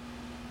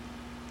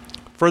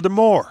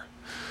 Furthermore,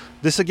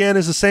 this again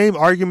is the same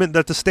argument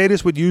that the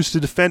statist would use to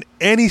defend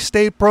any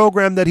state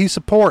program that he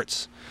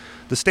supports.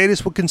 The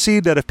statist would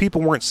concede that if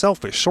people weren't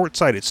selfish,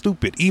 short-sighted,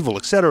 stupid, evil,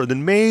 etc.,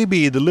 then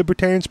maybe the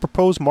libertarians'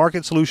 proposed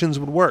market solutions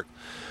would work.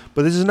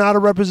 But this is not a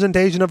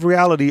representation of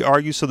reality,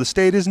 argues, so the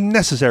state is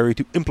necessary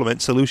to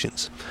implement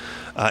solutions.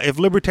 If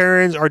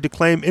libertarians are to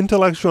claim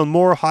intellectual and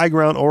moral high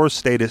ground over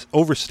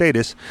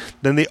statists,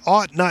 then they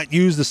ought not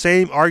use the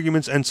same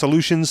arguments and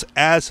solutions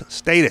as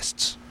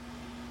statists.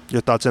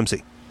 Your thoughts,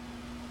 MC?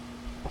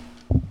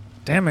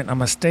 Damn it,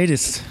 I'm a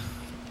statist.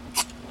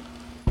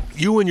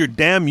 You and your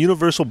damn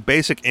universal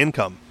basic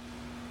income.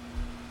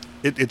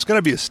 It's going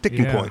to be a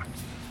sticking point.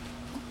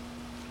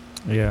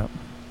 Yeah.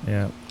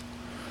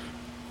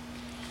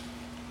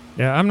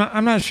 I'm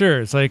not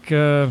sure. It's like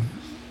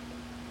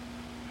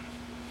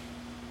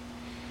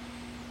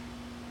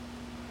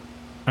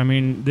I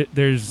mean,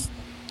 there's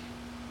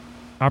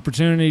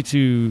opportunity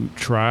to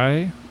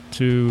try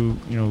to,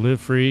 live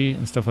free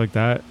and stuff like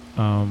that.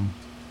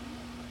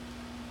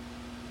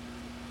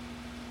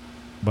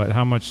 But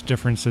how much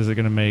difference is it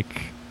going to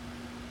make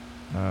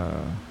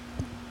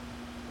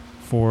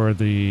for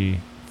the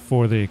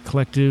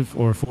collective,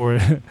 or for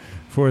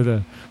for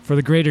the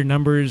greater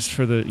numbers,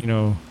 for the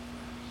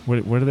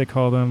what do they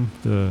call them,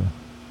 the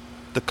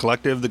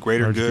collective, the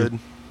greater good,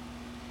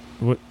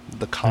 what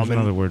the common, there's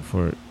another word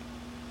for it,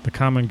 the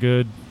common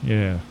good,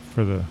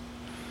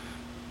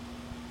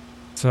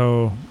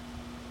 so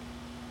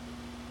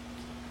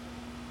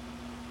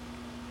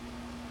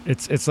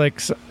it's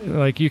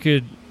like you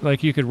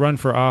could run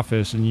for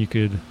office and you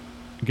could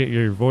get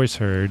your voice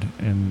heard,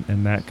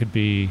 and that could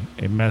be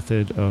a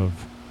method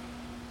of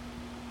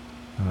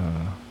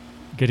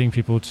getting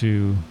people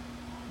to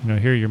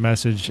hear your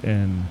message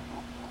and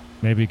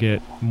maybe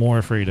get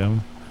more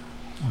freedom.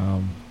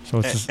 So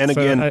it's just, and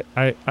again,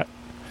 I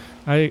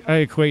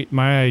equate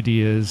my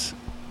ideas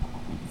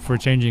for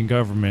changing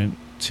government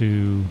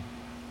to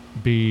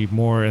be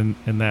more in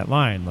that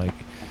line. Like,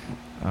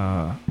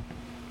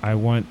 I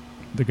want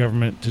the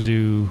government to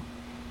do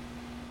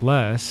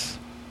less.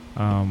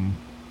 I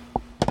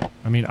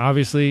mean,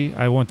 obviously,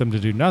 I want them to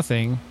do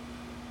nothing,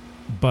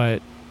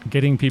 but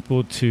getting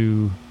people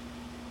to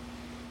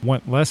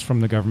want less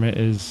from the government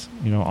is,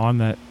 on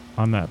that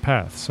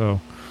path. So,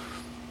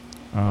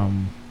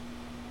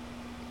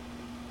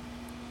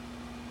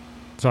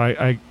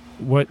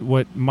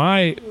 what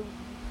my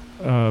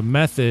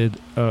method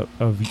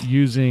of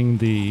using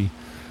the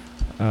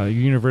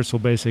universal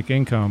basic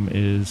income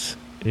is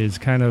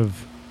kind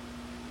of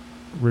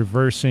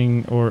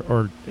reversing,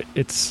 or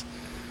it's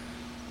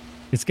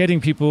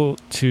getting people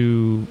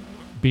to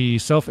be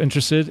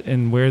self-interested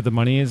in where the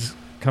money is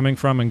coming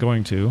from and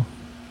going to.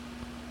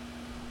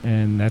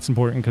 And that's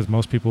important because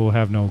most people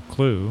have no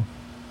clue.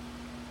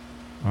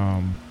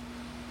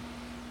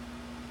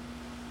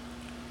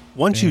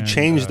 Once you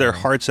change their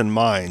hearts and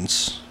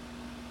minds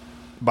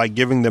by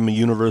giving them a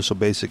universal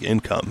basic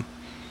income,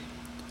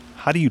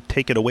 how do you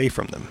take it away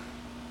from them?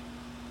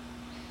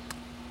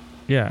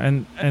 Yeah,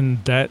 and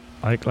that,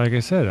 like I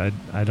said,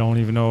 I don't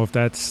even know if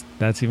that's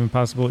even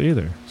possible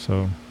either.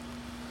 So,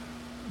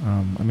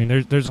 I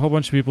mean, there's a whole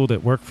bunch of people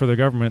that work for the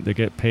government that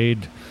get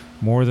paid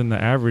more than the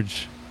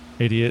average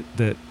idiot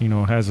that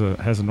has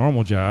a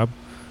normal job,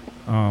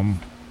 and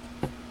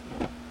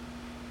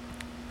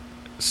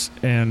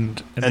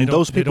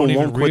those people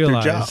won't quit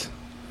their job.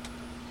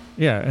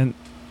 Yeah, and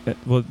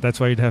well, that's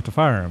why you'd have to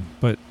fire them.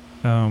 But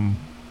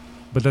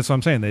that's what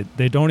I'm saying.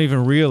 They don't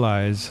even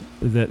realize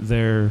that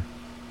they're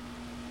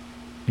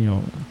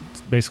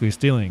basically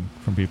stealing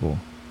from people.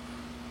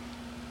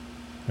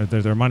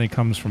 Their money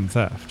comes from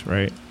theft,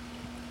 right?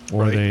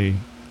 Or right.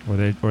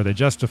 they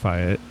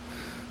justify it,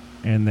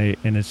 and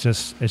it's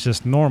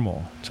just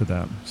normal to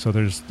them. So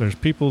there's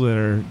people that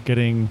are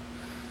getting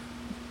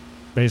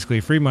basically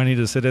free money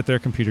to sit at their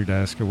computer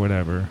desk or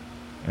whatever,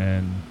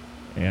 and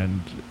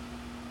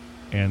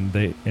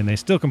they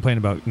still complain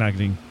about not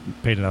getting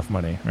paid enough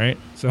money, right?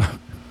 So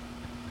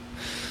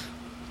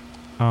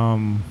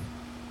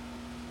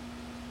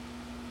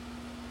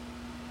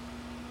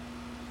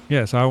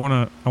yeah, so I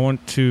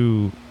want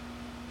to,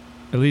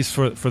 at least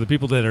for the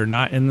people that are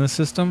not in the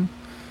system,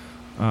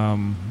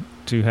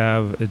 to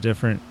have a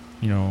different,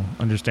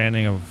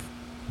 understanding of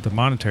the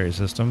monetary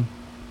system,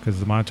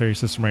 because the monetary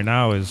system right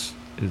now is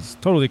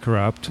totally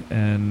corrupt,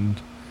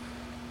 and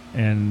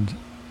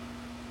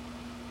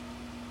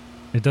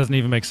it doesn't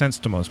even make sense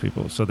to most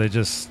people. So they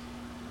just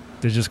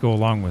go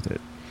along with it.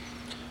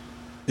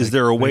 Is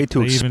there a way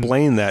to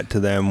explain that to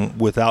them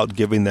without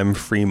giving them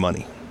free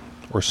money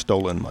or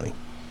stolen money?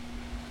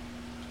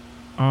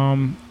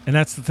 And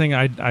that's the thing.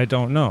 I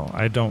don't know.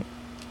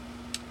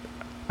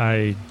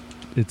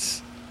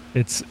 It's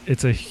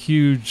a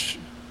huge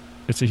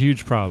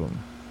problem.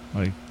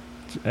 Like,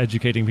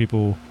 educating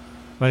people,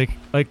 like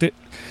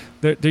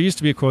there used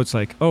to be quotes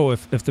like, oh,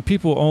 if the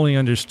people only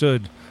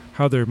understood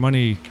how their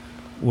money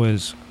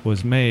was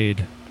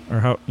made, or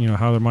how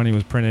their money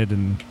was printed,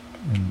 and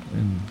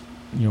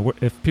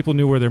if people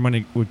knew where their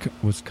money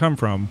was come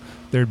from,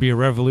 there'd be a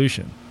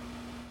revolution.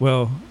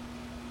 Well,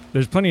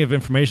 there's plenty of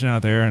information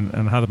out there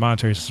on how the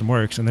monetary system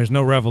works, and there's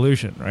no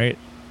revolution, right?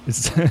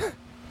 It's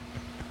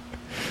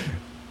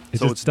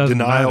it's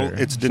denial.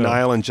 It's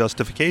denial and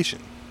justification.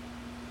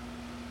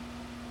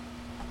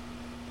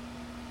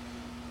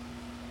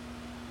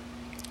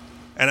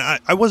 And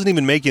I wasn't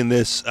even making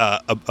this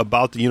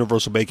about the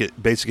universal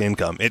basic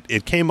income.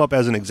 It came up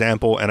as an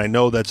example, and I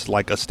know that's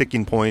like a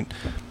sticking point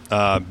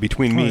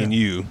between me and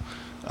you.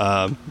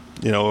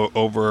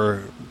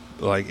 Over,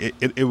 like,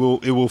 it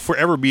will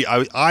forever be.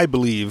 I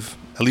believe,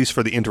 at least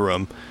for the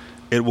interim,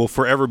 it will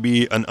forever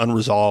be an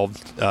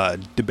unresolved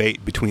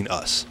debate between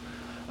us.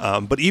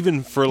 But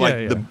even for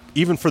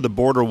even for the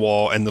border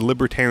wall and the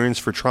Libertarians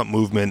for Trump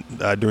movement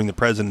during the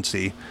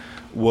presidency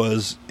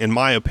was, in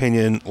my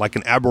opinion, like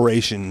an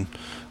aberration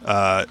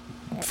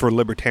for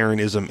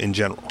libertarianism in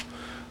general.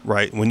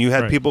 right? When you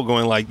had Right. people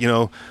going like,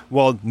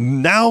 well,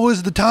 now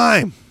is the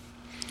time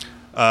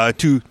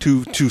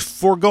to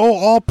forego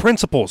all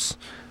principles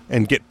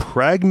and get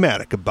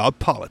pragmatic about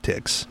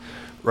politics,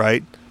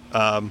 right?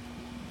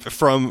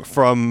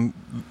 From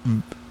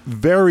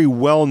very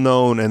well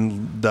known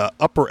and the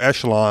upper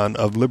echelon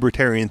of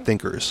libertarian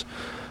thinkers,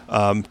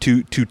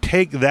 to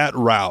take that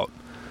route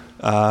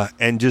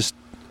and just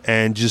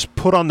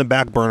put on the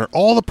back burner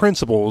all the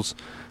principles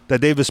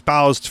that they've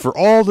espoused for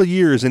all the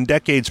years and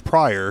decades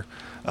prior,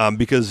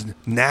 because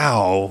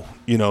now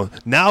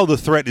the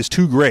threat is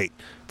too great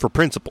for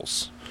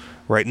principles.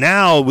 Right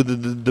now,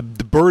 with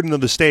the burden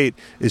of the state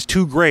is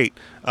too great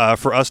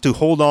for us to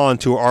hold on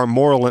to our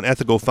moral and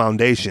ethical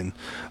foundation.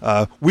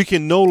 We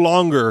can no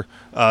longer,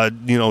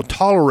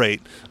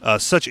 tolerate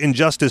such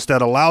injustice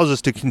that allows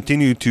us to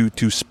continue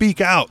to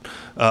speak out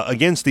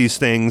against these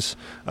things.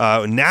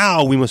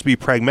 Now we must be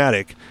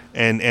pragmatic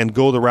and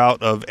go the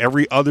route of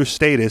every other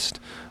statist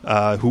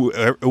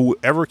who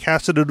ever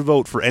casted a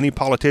vote for any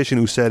politician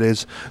who said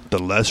is the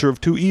lesser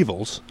of two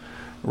evils.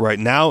 Right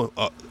now,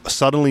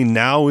 suddenly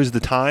now is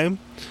the time.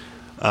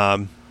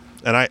 And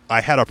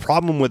I had a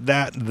problem with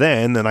that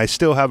then, and I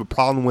still have a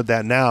problem with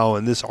that now.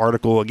 And this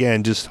article,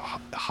 again, just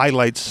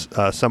highlights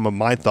some of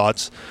my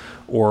thoughts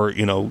or,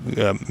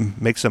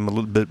 makes them a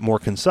little bit more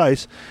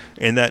concise.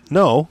 And that,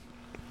 no,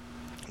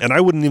 and I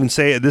wouldn't even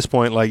say at this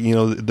point, like,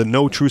 the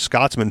no true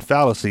Scotsman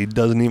fallacy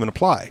doesn't even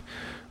apply.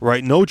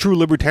 Right, no true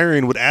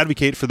libertarian would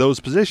advocate for those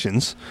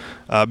positions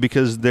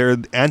because they're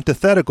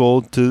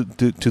antithetical to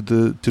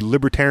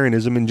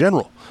libertarianism in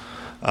general,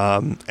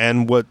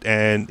 and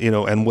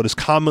what is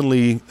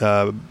commonly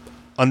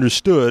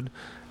understood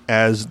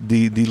as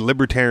the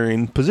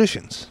libertarian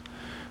positions.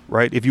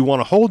 Right, if you want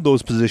to hold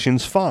those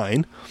positions,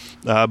 fine,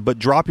 but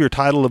drop your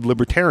title of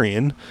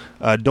libertarian.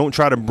 Don't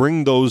try to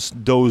bring those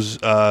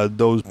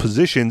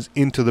positions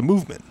into the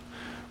movement,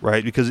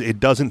 right? Because it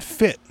doesn't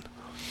fit.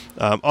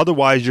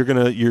 Otherwise, you're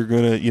gonna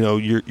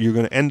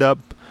end up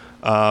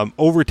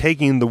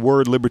overtaking the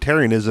word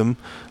libertarianism,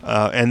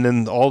 and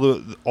then all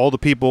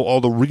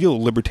the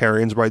real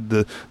libertarians, right?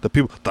 The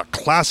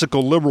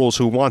classical liberals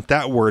who want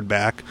that word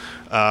back,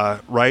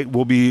 right?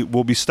 Will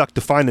be stuck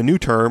to find a new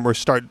term or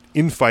start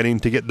infighting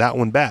to get that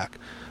one back,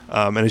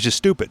 and it's just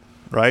stupid.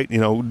 Right,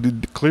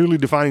 clearly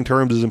defining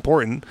terms is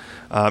important,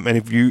 and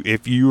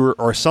if you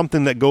are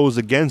something that goes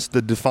against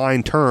the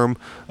defined term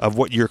of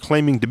what you're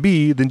claiming to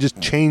be, then just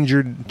change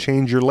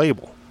your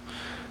label.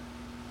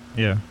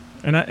 Yeah,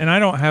 and I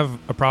don't have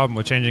a problem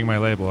with changing my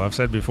label. I've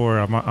said before,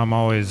 I'm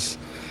always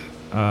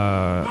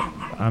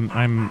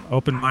I'm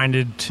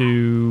open-minded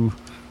to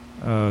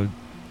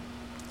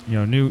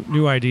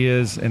new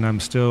ideas, and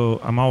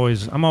I'm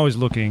always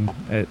looking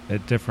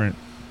at different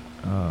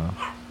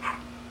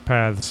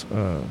paths.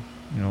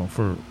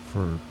 For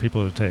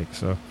people to take.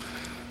 So,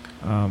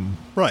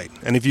 right.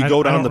 And if you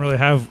go down, I don't really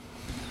have,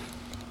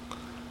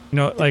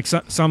 like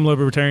some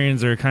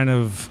libertarians are kind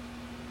of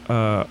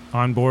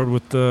on board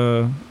with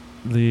the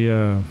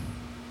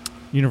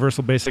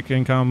universal basic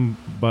income,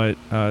 but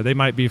they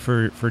might be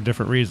for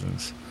different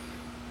reasons.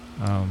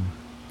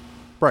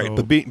 Right, so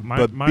but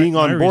being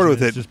on board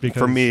with it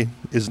for me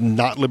is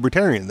not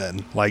libertarian.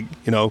 Then, I'm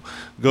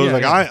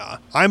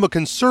a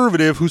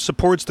conservative who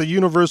supports the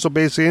universal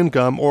basic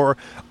income, or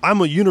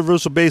I'm a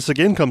universal basic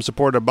income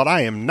supporter, but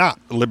I am not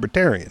a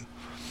libertarian.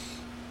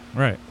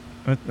 Right,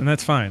 and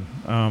that's fine.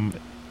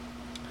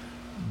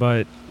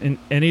 But in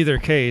either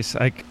case,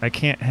 I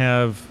can't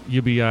have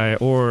UBI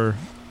or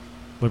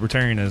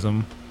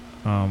libertarianism.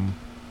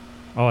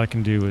 All I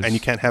can do is, and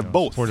you can't have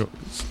both.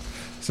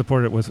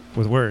 Support it with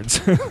words.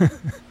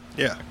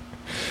 Yeah.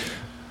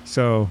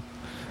 So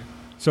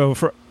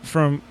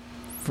from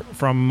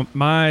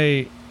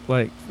my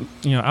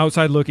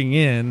outside looking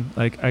in,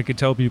 like I could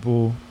tell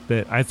people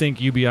that I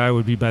think UBI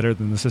would be better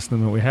than the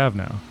system that we have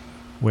now,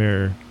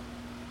 where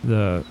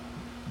the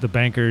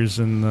bankers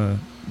and the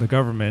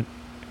government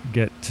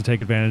get to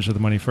take advantage of the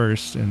money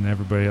first, and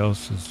everybody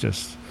else is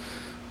just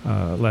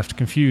left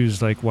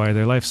confused, like why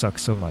their life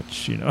sucks so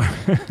much,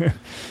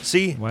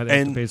 See, why they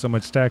have to pay so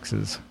much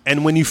taxes.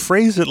 And when you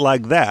phrase it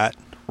like that,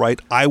 right,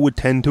 I would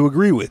tend to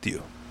agree with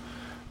you,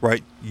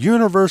 right?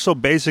 Universal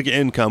basic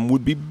income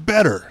would be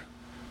better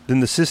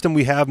than the system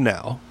we have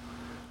now,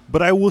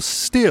 but I will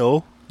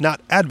still not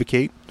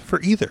advocate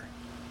for either,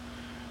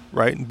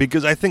 right?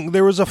 Because I think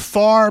there is a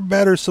far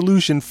better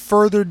solution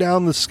further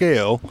down the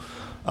scale,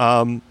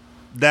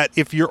 that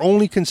if you're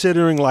only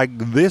considering like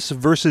this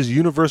versus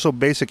universal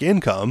basic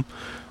income,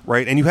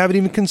 right, and you haven't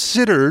even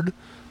considered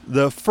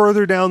the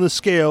further down the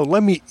scale,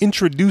 let me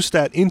introduce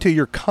that into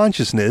your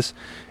consciousness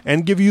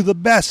and give you the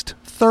best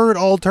third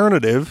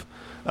alternative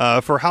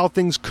for how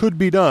things could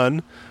be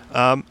done,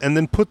 and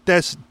then put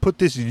this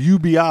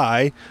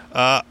UBI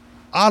out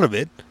of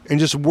it and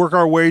just work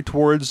our way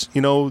towards,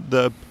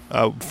 the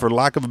for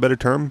lack of a better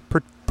term,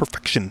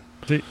 perfection.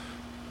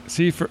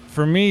 See,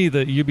 for me,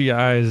 the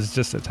UBI is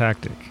just a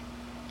tactic.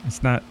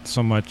 It's not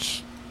so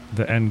much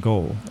the end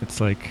goal.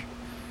 It's like,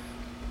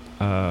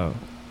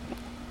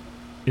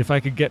 if I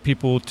could get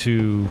people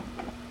to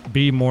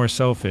be more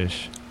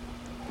selfish,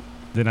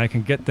 then I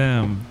can get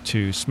them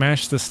to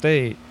smash the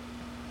state,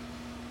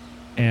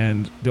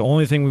 and the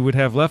only thing we would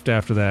have left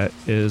after that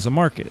is a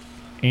market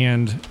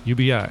and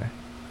UBI.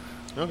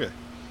 Okay.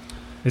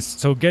 It's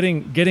so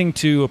getting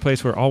to a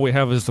place where all we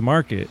have is the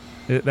market.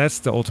 That's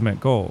the ultimate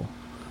goal.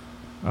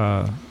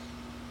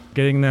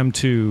 Getting them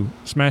to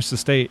smash the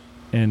state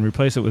and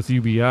replace it with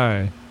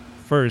UBI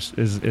first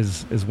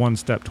is one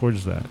step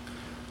towards that.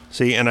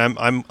 See, and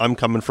I'm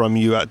coming from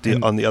you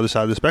on the other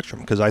side of the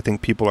spectrum, because I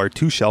think people are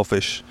too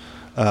selfish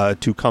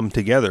to come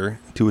together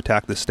to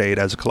attack the state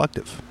as a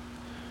collective.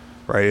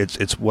 Right?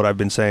 It's what I've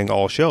been saying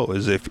all show,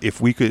 is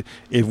if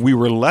we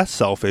were less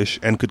selfish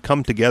and could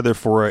come together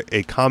for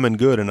a common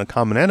good and a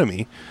common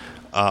enemy,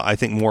 I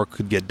think more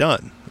could get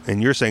done.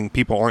 And you're saying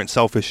people aren't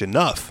selfish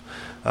enough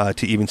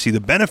to even see the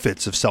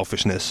benefits of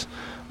selfishness,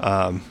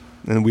 and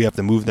we have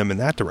to move them in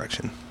that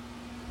direction.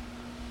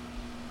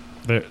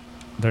 They're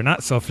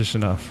not selfish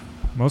enough.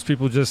 Most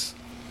people just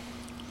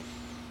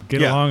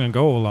get along and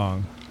go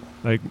along.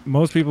 Like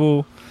most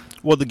people.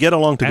 Well, the get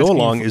along to go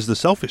along is the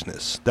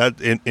selfishness. That,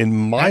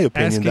 in my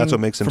opinion, that's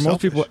what makes them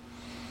selfish. For most people,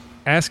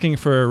 asking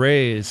for a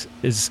raise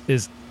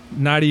is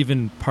not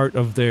even part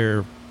of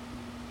their,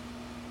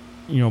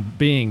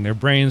 being, their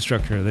brain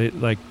structure.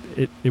 They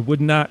it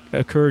would not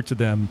occur to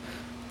them,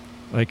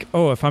 like,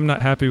 oh, if I'm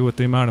not happy with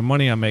the amount of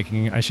money I'm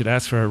making, I should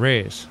ask for a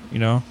raise.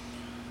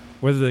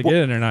 Whether they get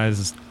it or not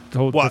is a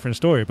whole different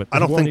story. But I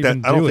don't think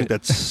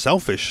that's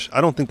selfish.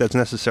 I don't think that's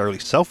necessarily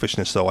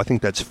selfishness, though. I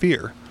think that's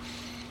fear.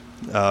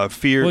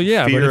 Fear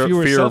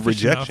of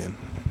rejection.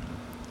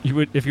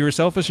 If you were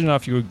selfish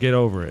enough, you would get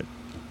over it.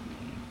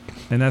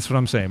 And that's what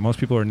I'm saying. Most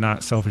people are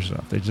not selfish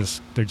enough.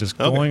 They're just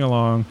going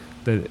along.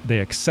 They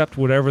accept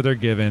whatever they're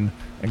given,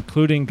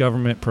 including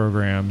government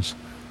programs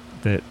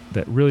that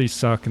really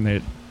suck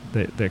and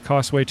that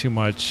cost way too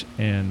much.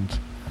 And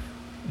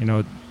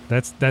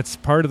that's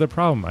part of the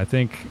problem. I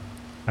think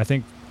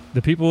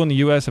the people in the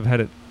U.S. have had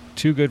it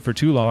too good for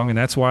too long, and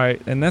that's why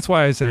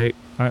I say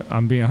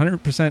I'm being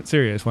 100%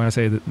 serious when I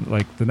say that,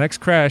 like, the next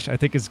crash, I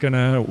think is going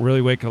to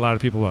really wake a lot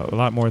of people up, a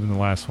lot more than the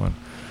last one.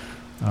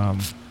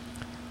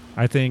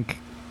 I think,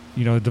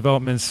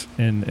 developments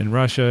in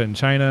Russia and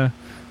China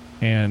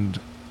and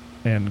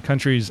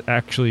countries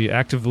actually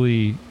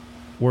actively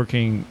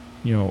working,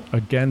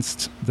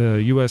 against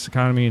the U.S.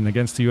 economy and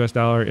against the U.S.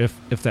 dollar. If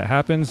that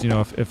happens,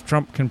 if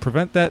Trump can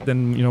prevent that,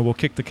 then, we'll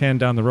kick the can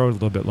down the road a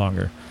little bit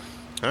longer.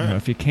 All right.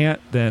 If you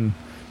can't, then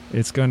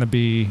it's going to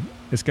be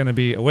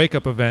a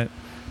wake-up event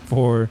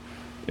for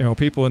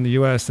people in the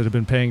U.S. that have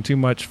been paying too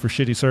much for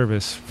shitty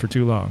service for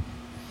too long.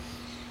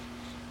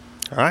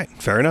 All right,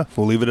 fair enough.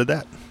 We'll leave it at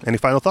that. Any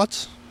final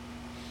thoughts?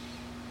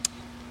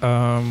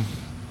 No,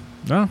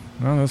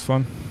 that's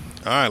fun.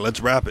 All right,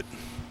 let's wrap it.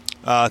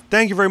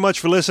 Thank you very much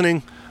for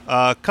listening.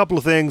 A couple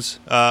of things.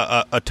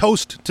 A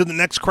toast to the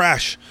next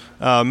crash.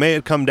 May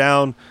it come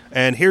down.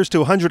 And here's to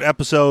 100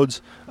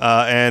 episodes.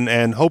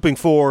 And hoping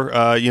for,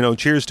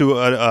 cheers to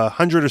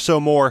 100 or so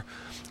more.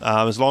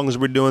 As long as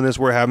we're doing this,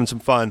 we're having some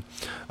fun.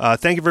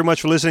 Thank you very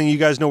much for listening. You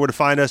guys know where to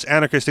find us,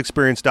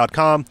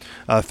 anarchistexperience.com,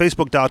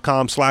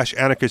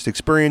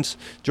 facebook.com/anarchistexperience.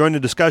 Join the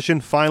discussion,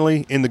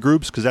 finally, in the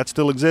groups, because that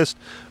still exists.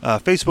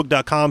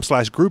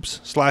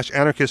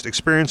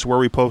 Facebook.com/groups/anarchistexperience, where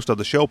we post all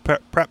the show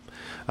prep.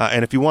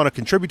 And if you want to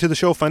contribute to the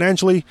show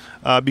financially,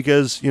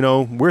 because,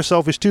 we're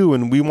selfish too,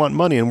 and we want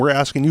money, and we're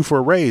asking you for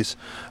a raise,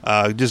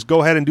 just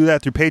go ahead and do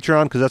that through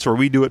Patreon, because that's where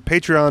we do it,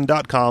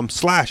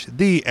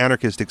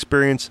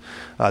 patreon.com/theanarchistexperience.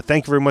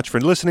 Thank you very much for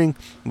listening.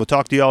 We'll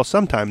talk to you all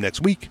sometime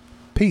next week.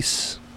 Peace.